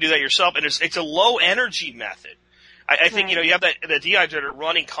 and you can do that yourself. And it's a low energy method. I think, you have the dehydrator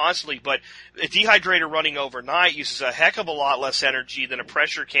running constantly, but a dehydrator running overnight uses a heck of a lot less energy than a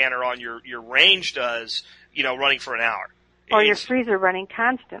pressure canner on your range does, running for an hour. Or your freezer running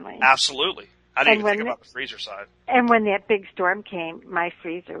constantly. Absolutely. I didn't even think about the freezer side. And when that big storm came, my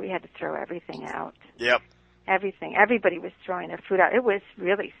freezer, we had to throw everything out. Yep. Everything. Everybody was throwing their food out. It was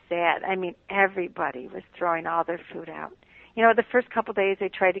really sad. I mean, everybody was throwing all their food out. The first couple of days they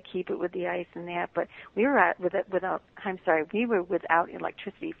tried to keep it with the ice and that, but we were without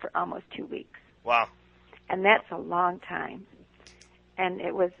electricity for almost 2 weeks. Wow. And that's a long time. And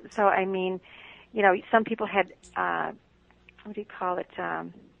it was, some people had, what do you call it?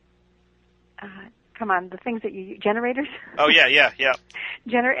 The things that you generators. Oh yeah.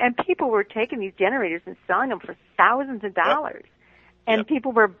 And people were taking these generators and selling them for thousands of dollars, and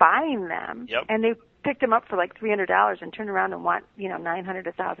people were buying them, and they picked them up for like $300 and turned around and want $900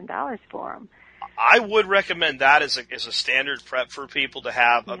 to $1,000 for them. I would recommend that as a standard prep for people to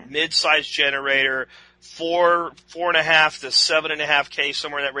have a mid-sized generator, 4.5 to 7.5K,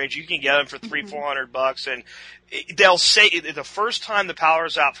 somewhere in that range. You can get them for $300-400, and they'll say the first time the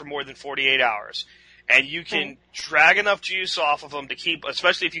power's out for more than 48 hours, and you can drag enough juice off of them to keep,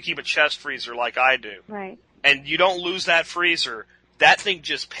 especially if you keep a chest freezer like I do. Right. And you don't lose that freezer. That thing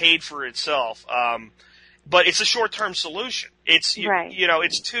just paid for itself. But it's a short-term solution. It's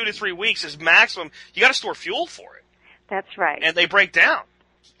it's 2 to 3 weeks is maximum. You got to store fuel for it. That's right. And they break down.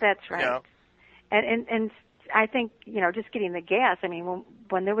 That's right. And I think just getting the gas. I mean,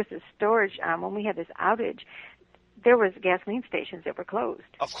 when there was this storage, when we had this outage, there was gasoline stations that were closed.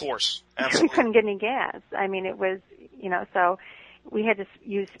 Of course, absolutely. We couldn't get any gas. I mean, it was so we had to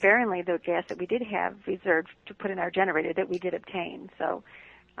use sparingly the gas that we did have reserved to put in our generator that we did obtain. So.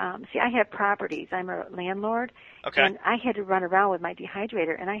 See, I have properties. I'm a landlord. Okay. And I had to run around with my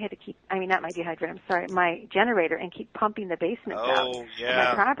dehydrator, and I had to keep, not my dehydrator, I'm sorry, my generator, and keep pumping the basements out of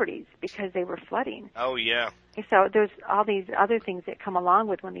my properties because they were flooding. Oh, yeah. So there's all these other things that come along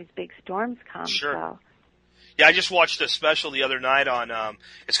with when these big storms come. Sure. So. Yeah, I just watched a special the other night on,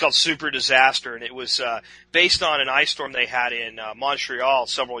 it's called Super Disaster, and it was based on an ice storm they had in Montreal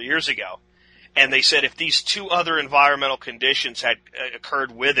several years ago. And they said if these two other environmental conditions had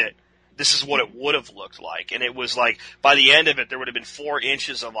occurred with it, this is what it would have looked like. And it was like, by the end of it, there would have been 4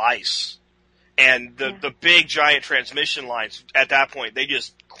 inches of ice. And the big, giant transmission lines, at that point, they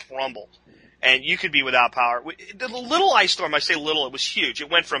just crumbled. And you could be without power. The little ice storm, I say little, it was huge. It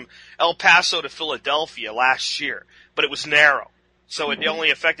went from El Paso to Philadelphia last year, but it was narrow. So it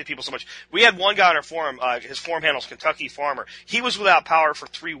only affected people so much. We had one guy on our forum, his forum handle's Kentucky Farmer. He was without power for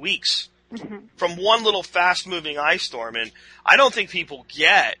 3 weeks from one little fast-moving ice storm. And I don't think people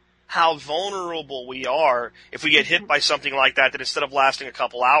get how vulnerable we are if we get hit by something like that instead of lasting a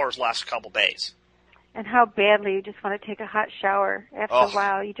couple hours, lasts a couple days. And how badly you just want to take a hot shower after a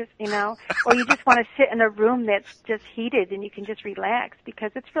while. You just, or you just want to sit in a room that's just heated and you can just relax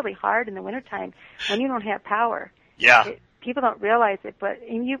because it's really hard in the wintertime when you don't have power. Yeah. People don't realize it, but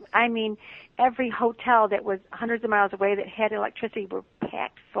every hotel that was hundreds of miles away that had electricity were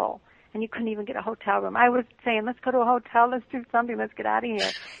packed full. And you couldn't even get a hotel room. I was saying, let's go to a hotel, let's do something, let's get out of here.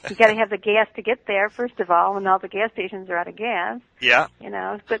 You got to have the gas to get there, first of all, when all the gas stations are out of gas. Yeah.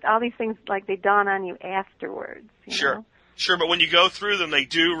 But all these things, like, they dawn on you afterwards. You know? Sure, but when you go through them, they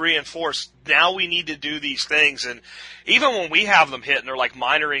do reinforce, now we need to do these things. And even when we have them hit and they're like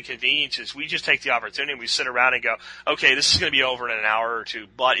minor inconveniences, we just take the opportunity and we sit around and go, okay, this is going to be over in an hour or two.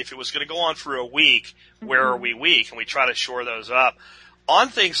 But if it was going to go on for a week, where are we weak? And we try to shore those up. On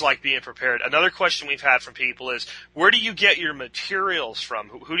things like being prepared, another question we've had from people is, where do you get your materials from?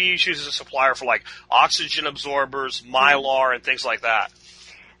 Who do you choose as a supplier for, like, oxygen absorbers, Mylar, and things like that?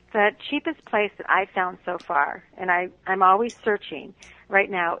 The cheapest place that I've found so far, and I'm always searching right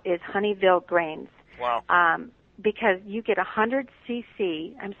now, is Honeyville Grains. Wow. Because you get 200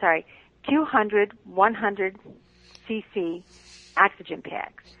 100 cc oxygen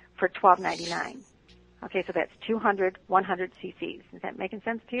packs for $12.99. Okay, so that's 200, 100 cc's. Is that making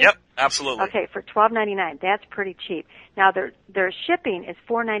sense to you? Yep, absolutely. Okay, for $12.99, that's pretty cheap. Now, their shipping is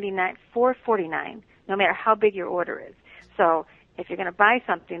 $4.49, no matter how big your order is. So if you're going to buy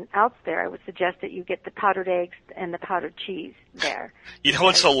something else there, I would suggest that you get the powdered eggs and the powdered cheese there. You know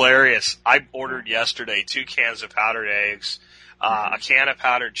what's hilarious? I ordered yesterday 2 cans of powdered eggs, a can of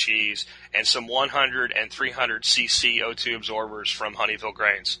powdered cheese, and some 100 and 300 cc O2 absorbers from Honeyville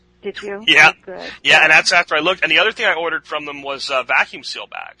Grains. Did you? Yeah. Oh, good. Yeah, and that's after I looked. And the other thing I ordered from them was vacuum seal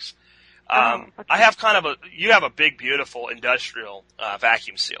bags. Okay. I have you have a big, beautiful industrial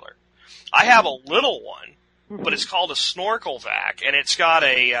vacuum sealer. I have a little one, but it's called a snorkel vac, and it's got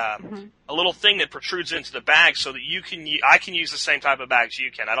a little thing that protrudes into the bag so that I can use the same type of bags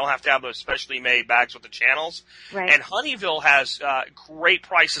you can. I don't have to have those specially made bags with the channels. Right. And Honeyville has great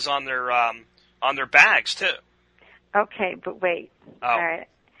prices on their bags too. Okay, but wait. Oh. All right.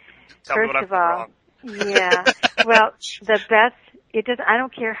 Tell me First what of all, yeah. Well, the best. I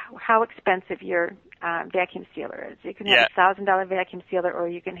don't care how expensive your vacuum sealer is. You can have a $1,000 vacuum sealer, or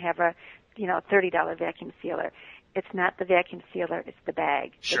you can have a $30 vacuum sealer. It's not the vacuum sealer; it's the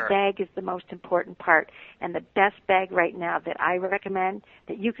bag. Sure. The bag is the most important part, and the best bag right now that I recommend,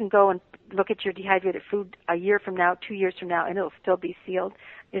 that you can go and look at your dehydrated food a year from now, 2 years from now, and it'll still be sealed,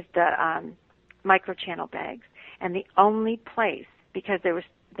 is the microchannel bags. And the only place, because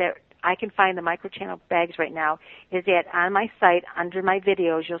I can find the microchannel bags right now, is that on my site, under my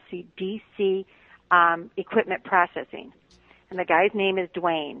videos, you'll see DC Equipment Processing. And the guy's name is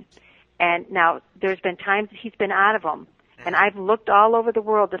Dwayne. And now, there's been times that he's been out of them. And I've looked all over the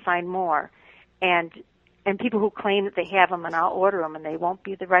world to find more. And people who claim that they have them, and I'll order them, and they won't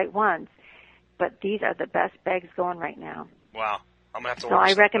be the right ones. But these are the best bags going right now. Wow. I'm going to have to So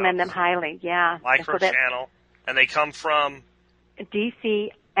I recommend them highly, yeah. Microchannel. And they come from?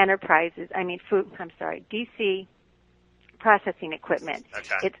 DC DC Processing Equipment.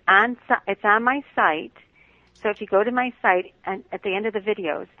 Okay. It's on my site. So if you go to my site, and at the end of the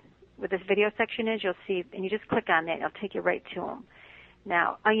videos, where this video section is, you'll see, and you just click on that, and it'll take you right to them.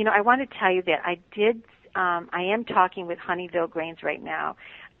 Now, I want to tell you that I am talking with Honeyville Grains right now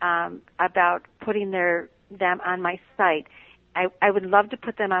about putting them on my site. I would love to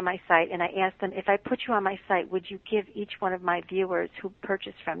put them on my site, and I asked them, if I put you on my site, would you give each one of my viewers who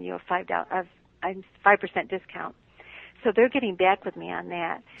purchase from you a 5% discount? So they're getting back with me on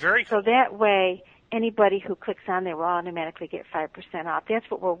that. Very cool. So that way, anybody who clicks on there will automatically get 5% off. That's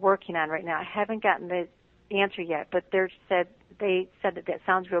what we're working on right now. I haven't gotten the answer yet, but they said that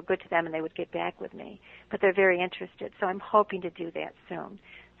sounds real good to them and they would get back with me. But they're very interested, so I'm hoping to do that soon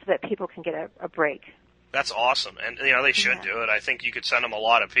so that people can get a break. That's awesome, and they should do it. I think you could send them a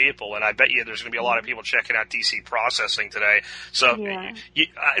lot of people, and I bet you there's going to be a lot of people checking out DC Processing today. So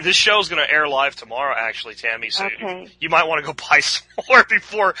this show's going to air live tomorrow, actually, Tammy. So you might want to go buy some more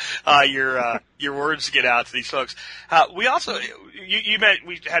before your words get out to these folks. We also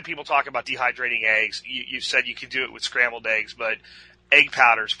we had people talk about dehydrating eggs. You said you could do it with scrambled eggs, but egg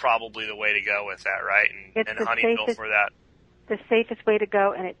powder is probably the way to go with that, right? And honeydew for that. The safest way to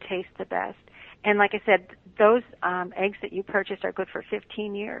go, and it tastes the best. And like I said, those eggs that you purchased are good for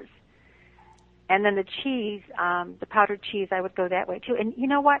 15 years. And then the cheese, the powdered cheese, I would go that way too. And you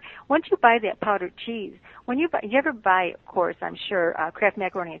know what? Once you buy that powdered cheese, you ever buy, of course, I'm sure, Kraft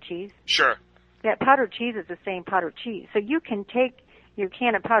macaroni and cheese? Sure. That powdered cheese is the same powdered cheese. So you can take your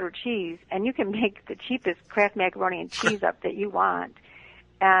can of powdered cheese and you can make the cheapest Kraft macaroni and cheese up that you want.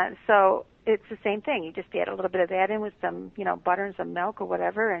 So it's the same thing. You just add a little bit of that in with some, butter and some milk or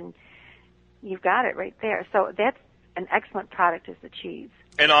whatever, and you've got it right there. So that's an excellent product is the cheese.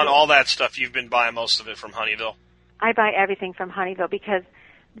 And on all that stuff, you've been buying most of it from Honeyville? I buy everything from Honeyville because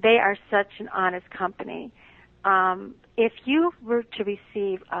they are such an honest company. If you were to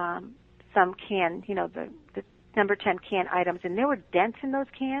receive some can, the number 10 can items, and there were dents in those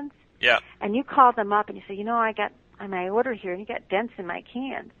cans, and you call them up and you say, I got my order here, and you got dents in my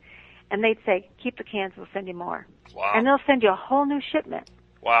cans. And they'd say, keep the cans, we'll send you more. Wow. And they'll send you a whole new shipment.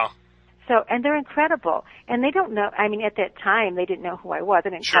 Wow. So, and they're incredible. And they don't know, at that time, they didn't know who I was. I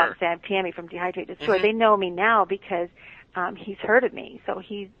didn't call Sam Tammy from dehydrate2store. Mm-hmm. They know me now because he's heard of me. So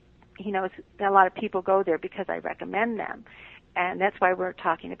he knows that a lot of people go there because I recommend them. And that's why we're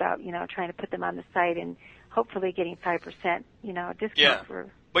talking about, trying to put them on the site and hopefully getting 5%, discount for.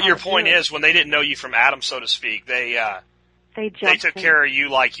 But your point is, when they didn't know you from Adam, so to speak, they took care of you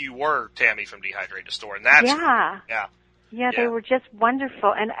like you were Tammy from dehydrate2store, and that's Yeah, they were just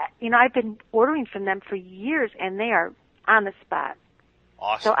wonderful. And, I've been ordering from them for years, and they are on the spot.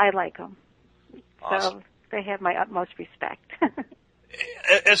 Awesome. So I like them. Awesome. So they have my utmost respect.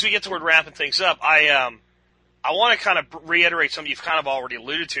 As we get toward wrapping things up, I want to kind of reiterate something you've kind of already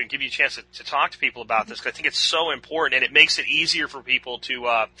alluded to and give you a chance to talk to people about this, because I think it's so important, and it makes it easier for people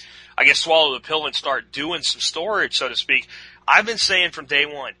to, swallow the pill and start doing some storage, so to speak. I've been saying from day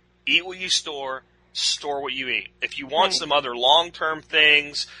one, eat what you store what you eat. If you want some other long-term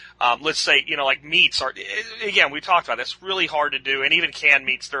things, let's say, like meats are, again, we talked about that's really hard to do, and even canned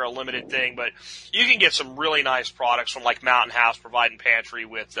meats, they're a limited thing, but you can get some really nice products from like Mountain House Providing Pantry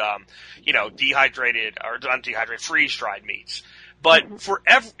with, dehydrated or undehydrated freeze-dried meats. But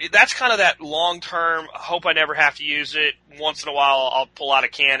that's kind of that long-term, hope I never have to use it. Once in a while, I'll pull out a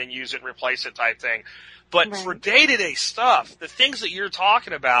can and use it and replace it type thing. But for day-to-day stuff, the things that you're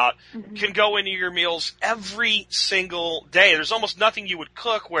talking about can go into your meals every single day. There's almost nothing you would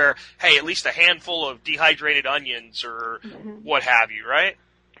cook where, hey, at least a handful of dehydrated onions or what have you, right?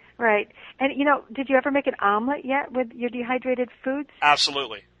 Right. And, did you ever make an omelet yet with your dehydrated foods?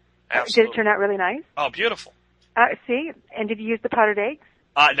 Absolutely. Did it turn out really nice? Oh, beautiful. See? And did you use the powdered eggs?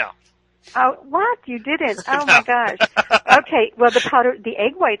 No. Oh, what? You didn't? Oh, my gosh. Okay, well, the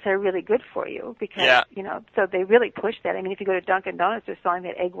egg whites are really good for you because, so they really push that. If you go to Dunkin' Donuts, they're selling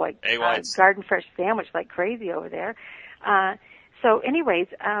that egg whites garden fresh sandwich like crazy over there. So anyways,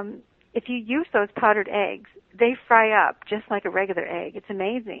 if you use those powdered eggs, they fry up just like a regular egg. It's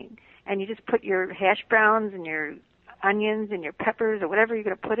amazing. And you just put your hash browns and your onions and your peppers or whatever you're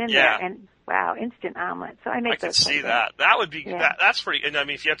going to put in there, and wow, instant omelet. So I can see that. That would be that's pretty. And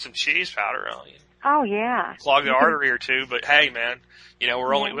if you had some cheese powder, clog the artery or two. But hey, man, we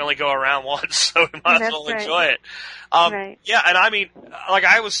only go around once, so we might as well enjoy it. Yeah, and like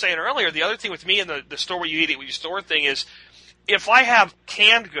I was saying earlier, the other thing with me in the store where you eat it, where you store thing is, if I have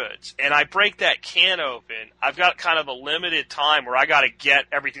canned goods and I break that can open, I've got kind of a limited time where I got to get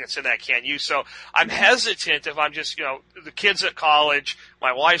everything that's in that can used. So I'm hesitant if I'm just, the kids at college,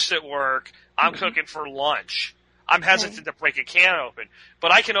 my wife's at work, I'm cooking for lunch. I'm hesitant to break a can open.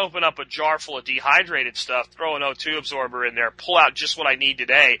 But I can open up a jar full of dehydrated stuff, throw an O2 absorber in there, pull out just what I need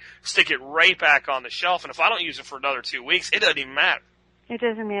today, stick it right back on the shelf. And if I don't use it for another 2 weeks, it doesn't even matter. It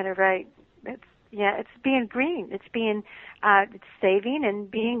doesn't matter, right? It's being green. It's being it's saving and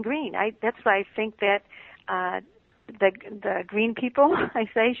being green. That's why I think that the green people, I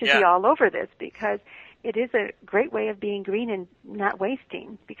say, should be all over this, because it is a great way of being green and not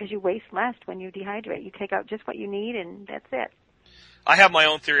wasting, because you waste less when you dehydrate. You take out just what you need, and that's it. I have my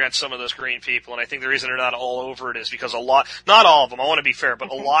own theory on some of those green people, and I think the reason they're not all over it is because not all of them, I want to be fair,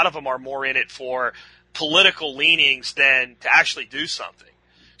 but a lot of them are more in it for political leanings than to actually do something.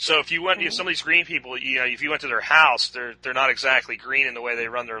 So if you went to some of these green people, if you went to their house, they're not exactly green in the way they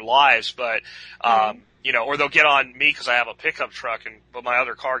run their lives, but, or they'll get on me because I have a pickup truck, but my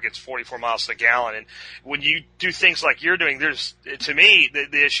other car gets 44 miles to the gallon. And when you do things like you're doing, to me,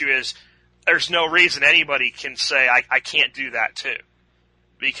 the issue is there's no reason anybody can say, I can't do that too.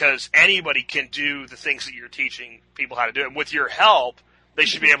 Because anybody can do the things that you're teaching people how to do. And with your help, they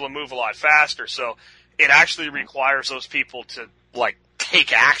should be able to move a lot faster. So it actually requires those people to,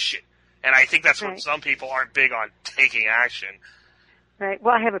 take action. And I think that's when some people aren't big on taking action. Right.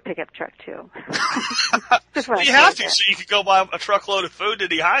 Well, I have a pickup truck, too. Well, you have to, so you could go buy a truckload of food to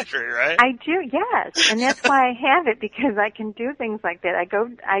dehydrate, right? I do, yes. And that's why I have it, because I can do things like that. I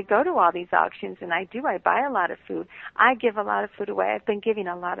go to all these auctions, and I buy a lot of food. I give a lot of food away. I've been giving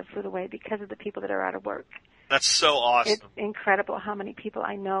a lot of food away because of the people that are out of work. That's so awesome. It's incredible how many people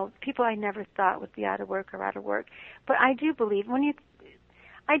I know, people I never thought would be out of work or out of work. But I do believe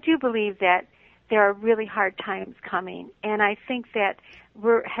that there are really hard times coming, and I think that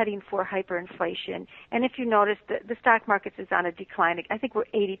we're heading for hyperinflation. And if you notice, the stock market is on a decline. I think we're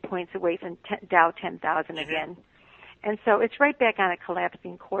 80 points away from Dow 10,000 again. And so it's right back on a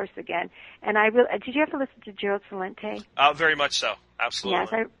collapsing course again. And did you ever listen to Gerald Celente? Very much so. Absolutely.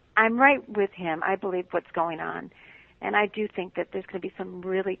 Yes, I'm right with him. I believe what's going on. And I do think that there's going to be some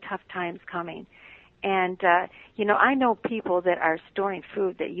really tough times coming. And, I know people that are storing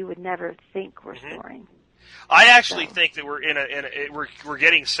food that you would never think were storing. I actually think that we're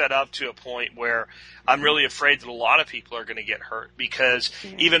getting set up to a point where I'm really afraid that a lot of people are going to get hurt because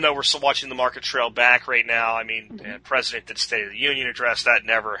even though we're still watching the market trail back right now, I mean, the President did State of the Union address, that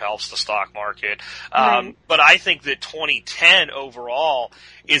never helps the stock market. But I think that 2010 overall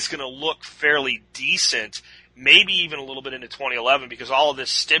is going to look fairly decent. Maybe even a little bit into 2011 because all of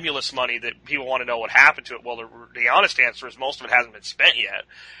this stimulus money that people want to know what happened to it. Well, the honest answer is most of it hasn't been spent yet,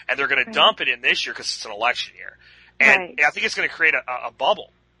 and they're going to dump it in this year because it's an election year. And I think it's going to create a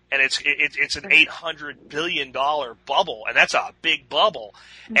bubble, and it's an $800 billion bubble, and that's a big bubble.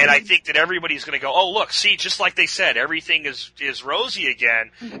 And I think that everybody's going to go, oh, look, see, just like they said, everything is rosy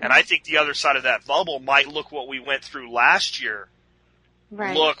again. And I think the other side of that bubble might look what we went through last year,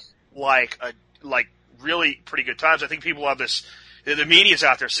 look like really pretty good times. I think people have this, the media's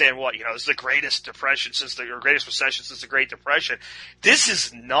out there saying, this is the greatest depression greatest recession since the Great Depression. This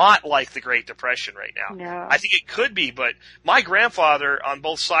is not like the Great Depression right now. No. I think it could be, but my grandfather on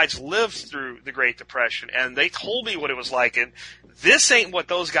both sides lived through the Great Depression, and they told me what it was like, and this ain't what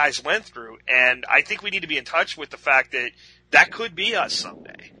those guys went through, and I think we need to be in touch with the fact that could be us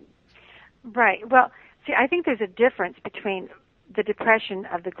someday. Right. Well, see, I think there's a difference between the depression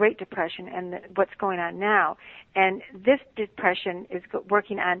of the Great Depression and what's going on now. And this depression is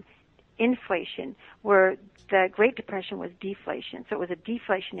working on inflation, where the Great Depression was deflation. So it was a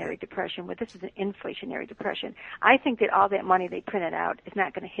deflationary depression, where this is an inflationary depression. I think that all that money they printed out is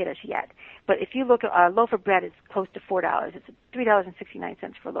not going to hit us yet. But if you look at a loaf of bread is close to $4. It's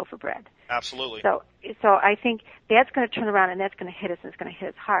 $3.69 for a loaf of bread. Absolutely. So I think that's going to turn around and that's going to hit us, and it's going to hit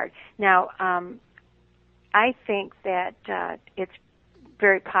us hard. Now, I think that it's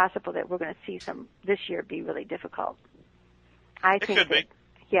very possible that we're going to see this year be really difficult. It could be.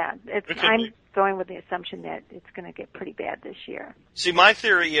 Yeah, I'm going with the assumption that it's going to get pretty bad this year. See, my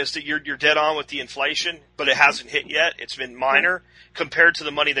theory is that you're dead on with the inflation, but it hasn't hit yet. It's been minor compared to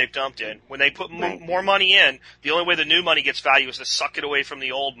the money they've dumped in. When they put more money in, the only way the new money gets value is to suck it away from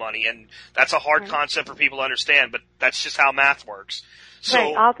the old money, and that's a hard concept for people to understand, but that's just how math works.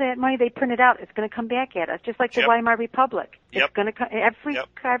 So, all that money they printed out is going to come back at us, just like the Weimar Republic. It's going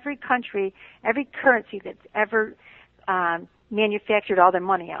to every country, every currency that's ever manufactured all their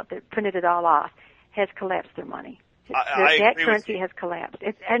money out, that printed it all off, has collapsed their money. That currency has collapsed.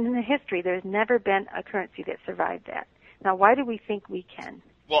 And in the history, there's never been a currency that survived that. Now, why do we think we can?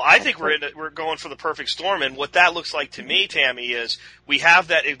 Well, I think we're going for the perfect storm, and what that looks like to me, Tammy, is we have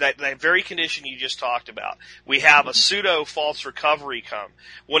that very condition you just talked about. We have a pseudo false recovery come.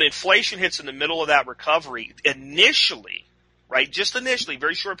 When inflation hits in the middle of that recovery, initially, just initially,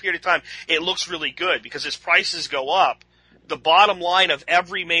 very short period of time, it looks really good because as prices go up, the bottom line of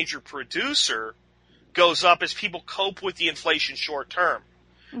every major producer goes up as people cope with the inflation short term.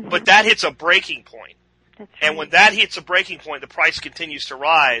 But that hits a breaking point. And when that hits a breaking point, the price continues to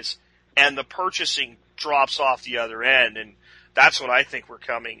rise, and the purchasing drops off the other end. And that's what I think we're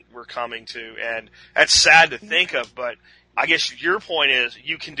coming to. And that's sad to think of, but I guess your point is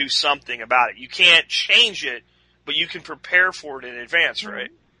you can do something about it. You can't change it, but but you can prepare for it in advance, right?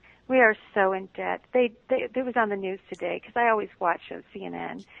 We are so in debt. It was on the news today because I always watch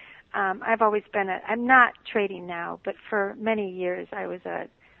CNN. I've always been I'm not trading now, but for many years I was a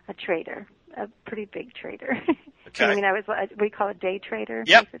trader, a pretty big trader. Okay. I mean, I was what we call a day trader,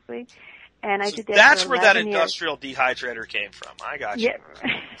 Yep. basically. And I did that. That's for where that 11 industrial dehydrator came from. I got you.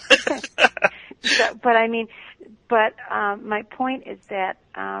 Yeah. But my point is that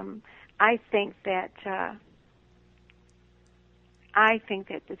I think that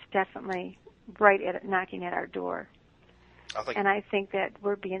it's definitely right at knocking at our door. And I think that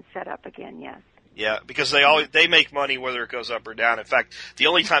we're being set up again. Yes. Yeah, because they make money whether it goes up or down. In fact, the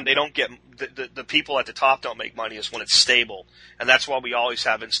only time they don't get the people at the top don't make money is when it's stable, and that's why we always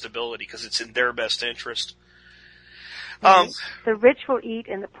have instability, because it's in their best interest. The rich will eat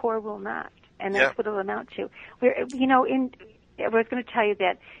and the poor will not, and that's what it'll amount to. I was going to tell you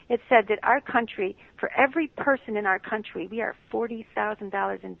that it said that our country, for every person in our country, we are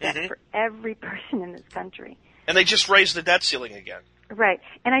 $40,000 in debt for every person in this country. And they just raised the debt ceiling again. Right.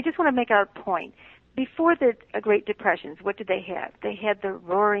 And I just want to make a point. Before the Great Depressions, what did they have? They had the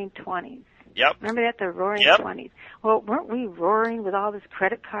Roaring 20s. Yep. Remember that? The Roaring 20s. Well, weren't we roaring with all this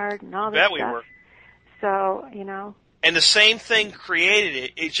credit card and all this stuff? Bet we were. So, And the same thing created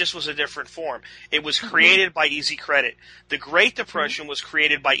it. It just was a different form. It was created by easy credit. The Great Depression was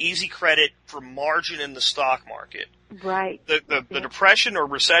created by easy credit for margin in the stock market. Right. The depression or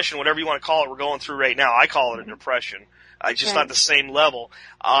recession, whatever you want to call it, we're going through right now. I call it a depression. Just not the same level.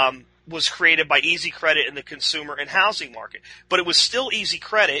 Was created by easy credit in the consumer and housing market. But it was still easy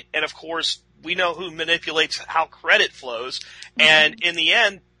credit, and of course, we know who manipulates how credit flows. And in the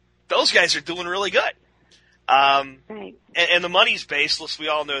end, those guys are doing really good. Right. And the money's baseless. We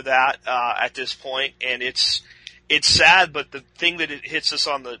all know that at this point, and it's sad. But the thing that it hits us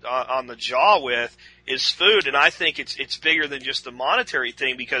on the jaw with is food, and I think it's bigger than just the monetary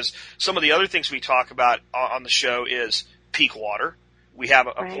thing, because some of the other things we talk about on the show is peak water. We have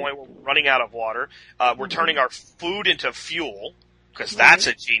a point where we're running out of water. We're turning our food into fuel, because that's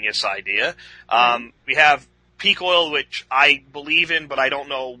a genius idea. We have peak oil, which I believe in, but I don't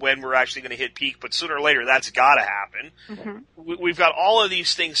know when we're actually going to hit peak, but sooner or later that's got to happen. We've got all of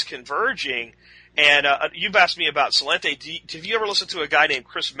these things converging, and you've asked me about Salente. Have you ever listened to a guy named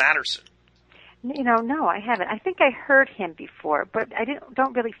Chris Matterson? No, I haven't. I think I heard him before, but I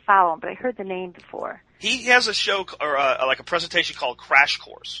don't really follow him, but I heard the name before. He has a show, or like a presentation called Crash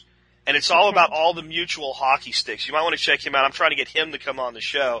Course, and it's all about all the mutual hockey sticks. You might want to check him out. I'm trying to get him to come on the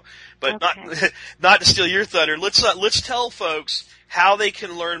show, but not to steal your thunder. Let's tell folks how they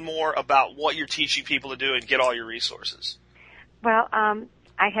can learn more about what you're teaching people to do and get all your resources. Well,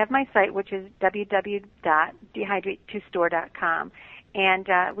 I have my site, which is www.dehydrate2store.com. And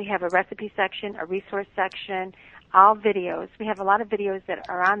we have a recipe section, a resource section, all videos. We have a lot of videos that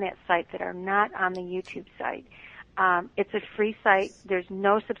are on that site that are not on the YouTube site. It's a free site. There's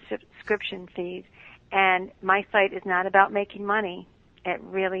no subscription fees. And my site is not about making money. It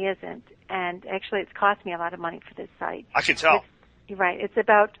really isn't. And actually, it's cost me a lot of money for this site. I can tell. It's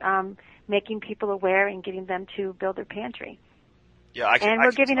about making people aware and getting them to build their pantry. Yeah,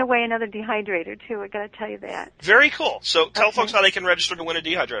 we're giving away another dehydrator, too. I got to tell you that. Very cool. So tell folks how they can register to win a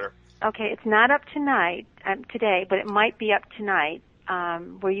dehydrator. Okay, it's not up today, but it might be up tonight,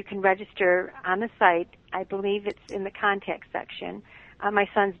 where you can register on the site. I believe it's in the contact section. My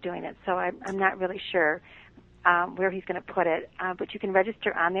son's doing it, so I'm not really sure where he's going to put it. But you can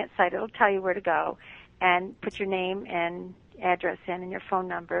register on that site. It'll tell you where to go, and put your name and address in and your phone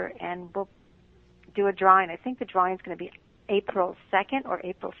number, and we'll do a drawing. I think the drawing is going to be April 2nd or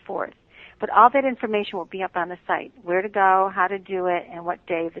April 4th. But all that information will be up on the site, where to go, how to do it, and what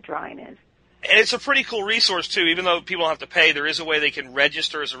day the drawing is. And it's a pretty cool resource, too. Even though people don't have to pay, there is a way they can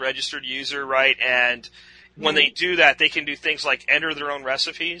register as a registered user, right? And when they do that, they can do things like enter their own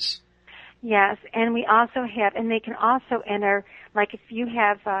recipes. Yes, and we also have, and they can also enter, like if you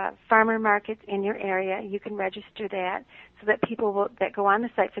have farmer markets in your area, you can register that so that people that go on the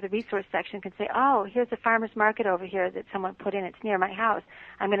site for the resource section can say, oh, here's a farmer's market over here that someone put in. It's near my house.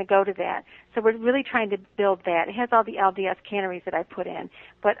 I'm going to go to that. So we're really trying to build that. It has all the LDS canneries that I put in,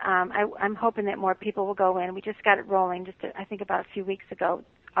 but I'm hoping that more people will go in. We just got it rolling I think about a few weeks ago,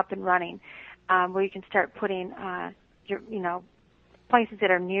 up and running, where you can start putting your places that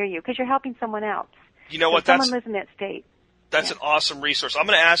are near you, because you're helping someone else. You know what? Someone lives in that state. That's an awesome resource. I'm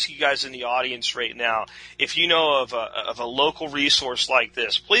going to ask you guys in the audience right now, if you know of a local resource like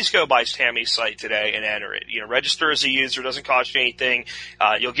this, please go by Tammy's site today and enter it. Register as a user. It doesn't cost you anything.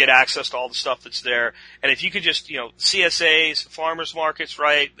 You'll get access to all the stuff that's there. And if you could just, CSAs, farmers markets,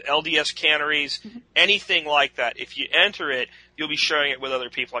 right, LDS canneries, anything like that, if you enter it, you'll be sharing it with other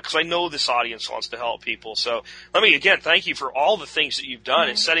people, because I know this audience wants to help people. So let me, again, thank you for all the things that you've done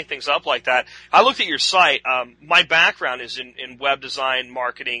and setting things up like that. I looked at your site. My background is in web design,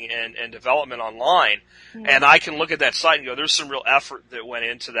 marketing, and development online, and I can look at that site and go, there's some real effort that went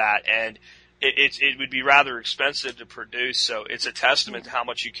into that, and it would be rather expensive to produce. So it's a testament to how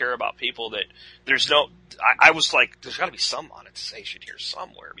much you care about people. That there's no, I was like, there's got to be some monetization here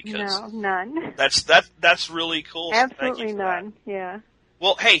somewhere, because no, none. That's really cool. Absolutely so none. Yeah.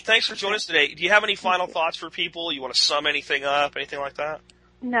 Well, hey, thanks for joining us today. Do you have any final thoughts for people? You want to sum anything up, anything like that?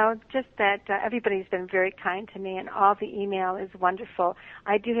 No, just that everybody's been very kind to me, and all the email is wonderful.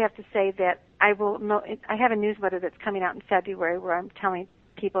 I do have to say that I have a newsletter that's coming out in February where I'm telling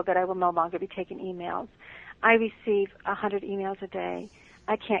people that I will no longer be taking emails. I receive 100 emails a day.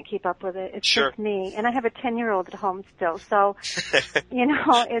 I can't keep up with it. It's just me. And I have a 10-year-old at home still. So,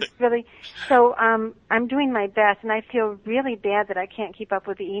 it's really, so I'm doing my best, and I feel really bad that I can't keep up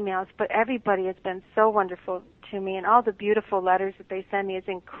with the emails, but everybody has been so wonderful to me, and all the beautiful letters that they send me is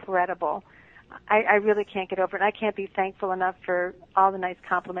incredible. I really can't get over it. I can't be thankful enough for all the nice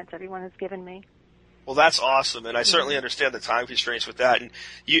compliments everyone has given me. Well, that's awesome, and I certainly understand the time constraints with that. And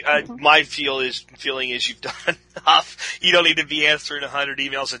my feeling is you've done enough. You don't need to be answering 100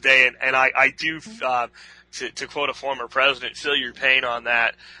 emails a day. And I do, to quote a former president, feel your pain on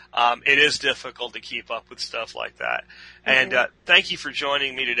that. It is difficult to keep up with stuff like that. And thank you for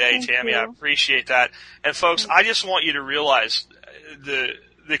joining me today, Tammy. I appreciate that. And folks, I just want you to realize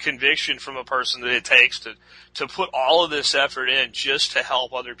the conviction from a person that it takes to put all of this effort in just to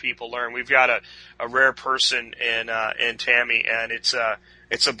help other people learn. We've got a rare person in Tammy, and it's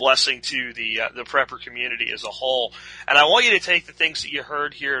a blessing to the prepper community as a whole. And I want you to take the things that you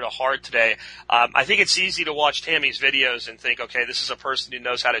heard here to heart today. I think it's easy to watch Tammy's videos and think, okay, this is a person who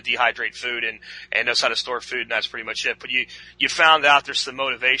knows how to dehydrate food and knows how to store food, and that's pretty much it. But you found out there's some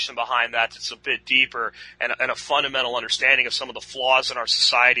motivation behind that that's a bit deeper, and a fundamental understanding of some of the flaws in our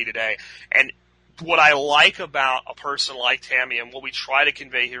society today. And what I like about a person like Tammy, and what we try to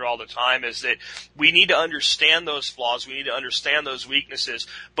convey here all the time, is that we need to understand those flaws, we need to understand those weaknesses,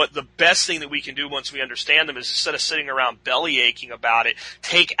 but the best thing that we can do once we understand them is, instead of sitting around belly aching about it,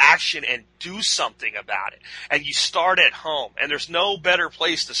 take action and do something about it. And you start at home, and there's no better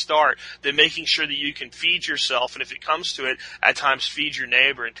place to start than making sure that you can feed yourself, and if it comes to it, at times feed your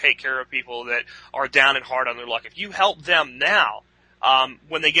neighbor and take care of people that are down and hard on their luck. If you help them now,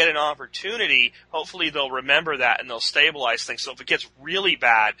 when they get an opportunity, hopefully they'll remember that and they'll stabilize things. So if it gets really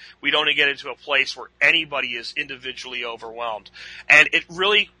bad, we don't get into a place where anybody is individually overwhelmed. And it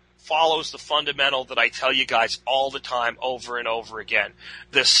really follows the fundamental that I tell you guys all the time, over and over again.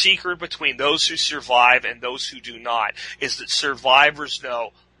 The secret between those who survive and those who do not is that survivors know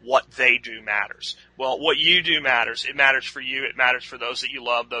what they do matters. Well, what you do matters. It matters for you. It matters for those that you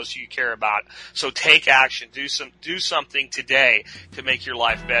love, those you care about. So take action. Do something today to make your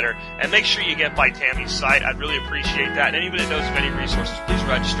life better. And make sure you get by Tammy's site. I'd really appreciate that. And anybody that knows of any resources, please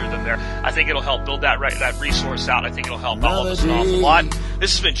register them there. I think it'll help build that resource out. I think it'll help all of us an awful lot.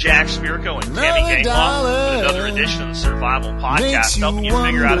 This has been Jack Spirko and Tammy Gangloff with another edition of the Survival Podcast, helping you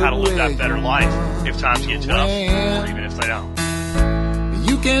figure out how to live that better life if times get tough, or even if they don't.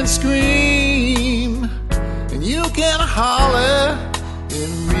 You can scream and you can holler.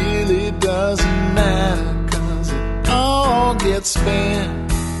 It really doesn't matter, 'cause it all gets spent.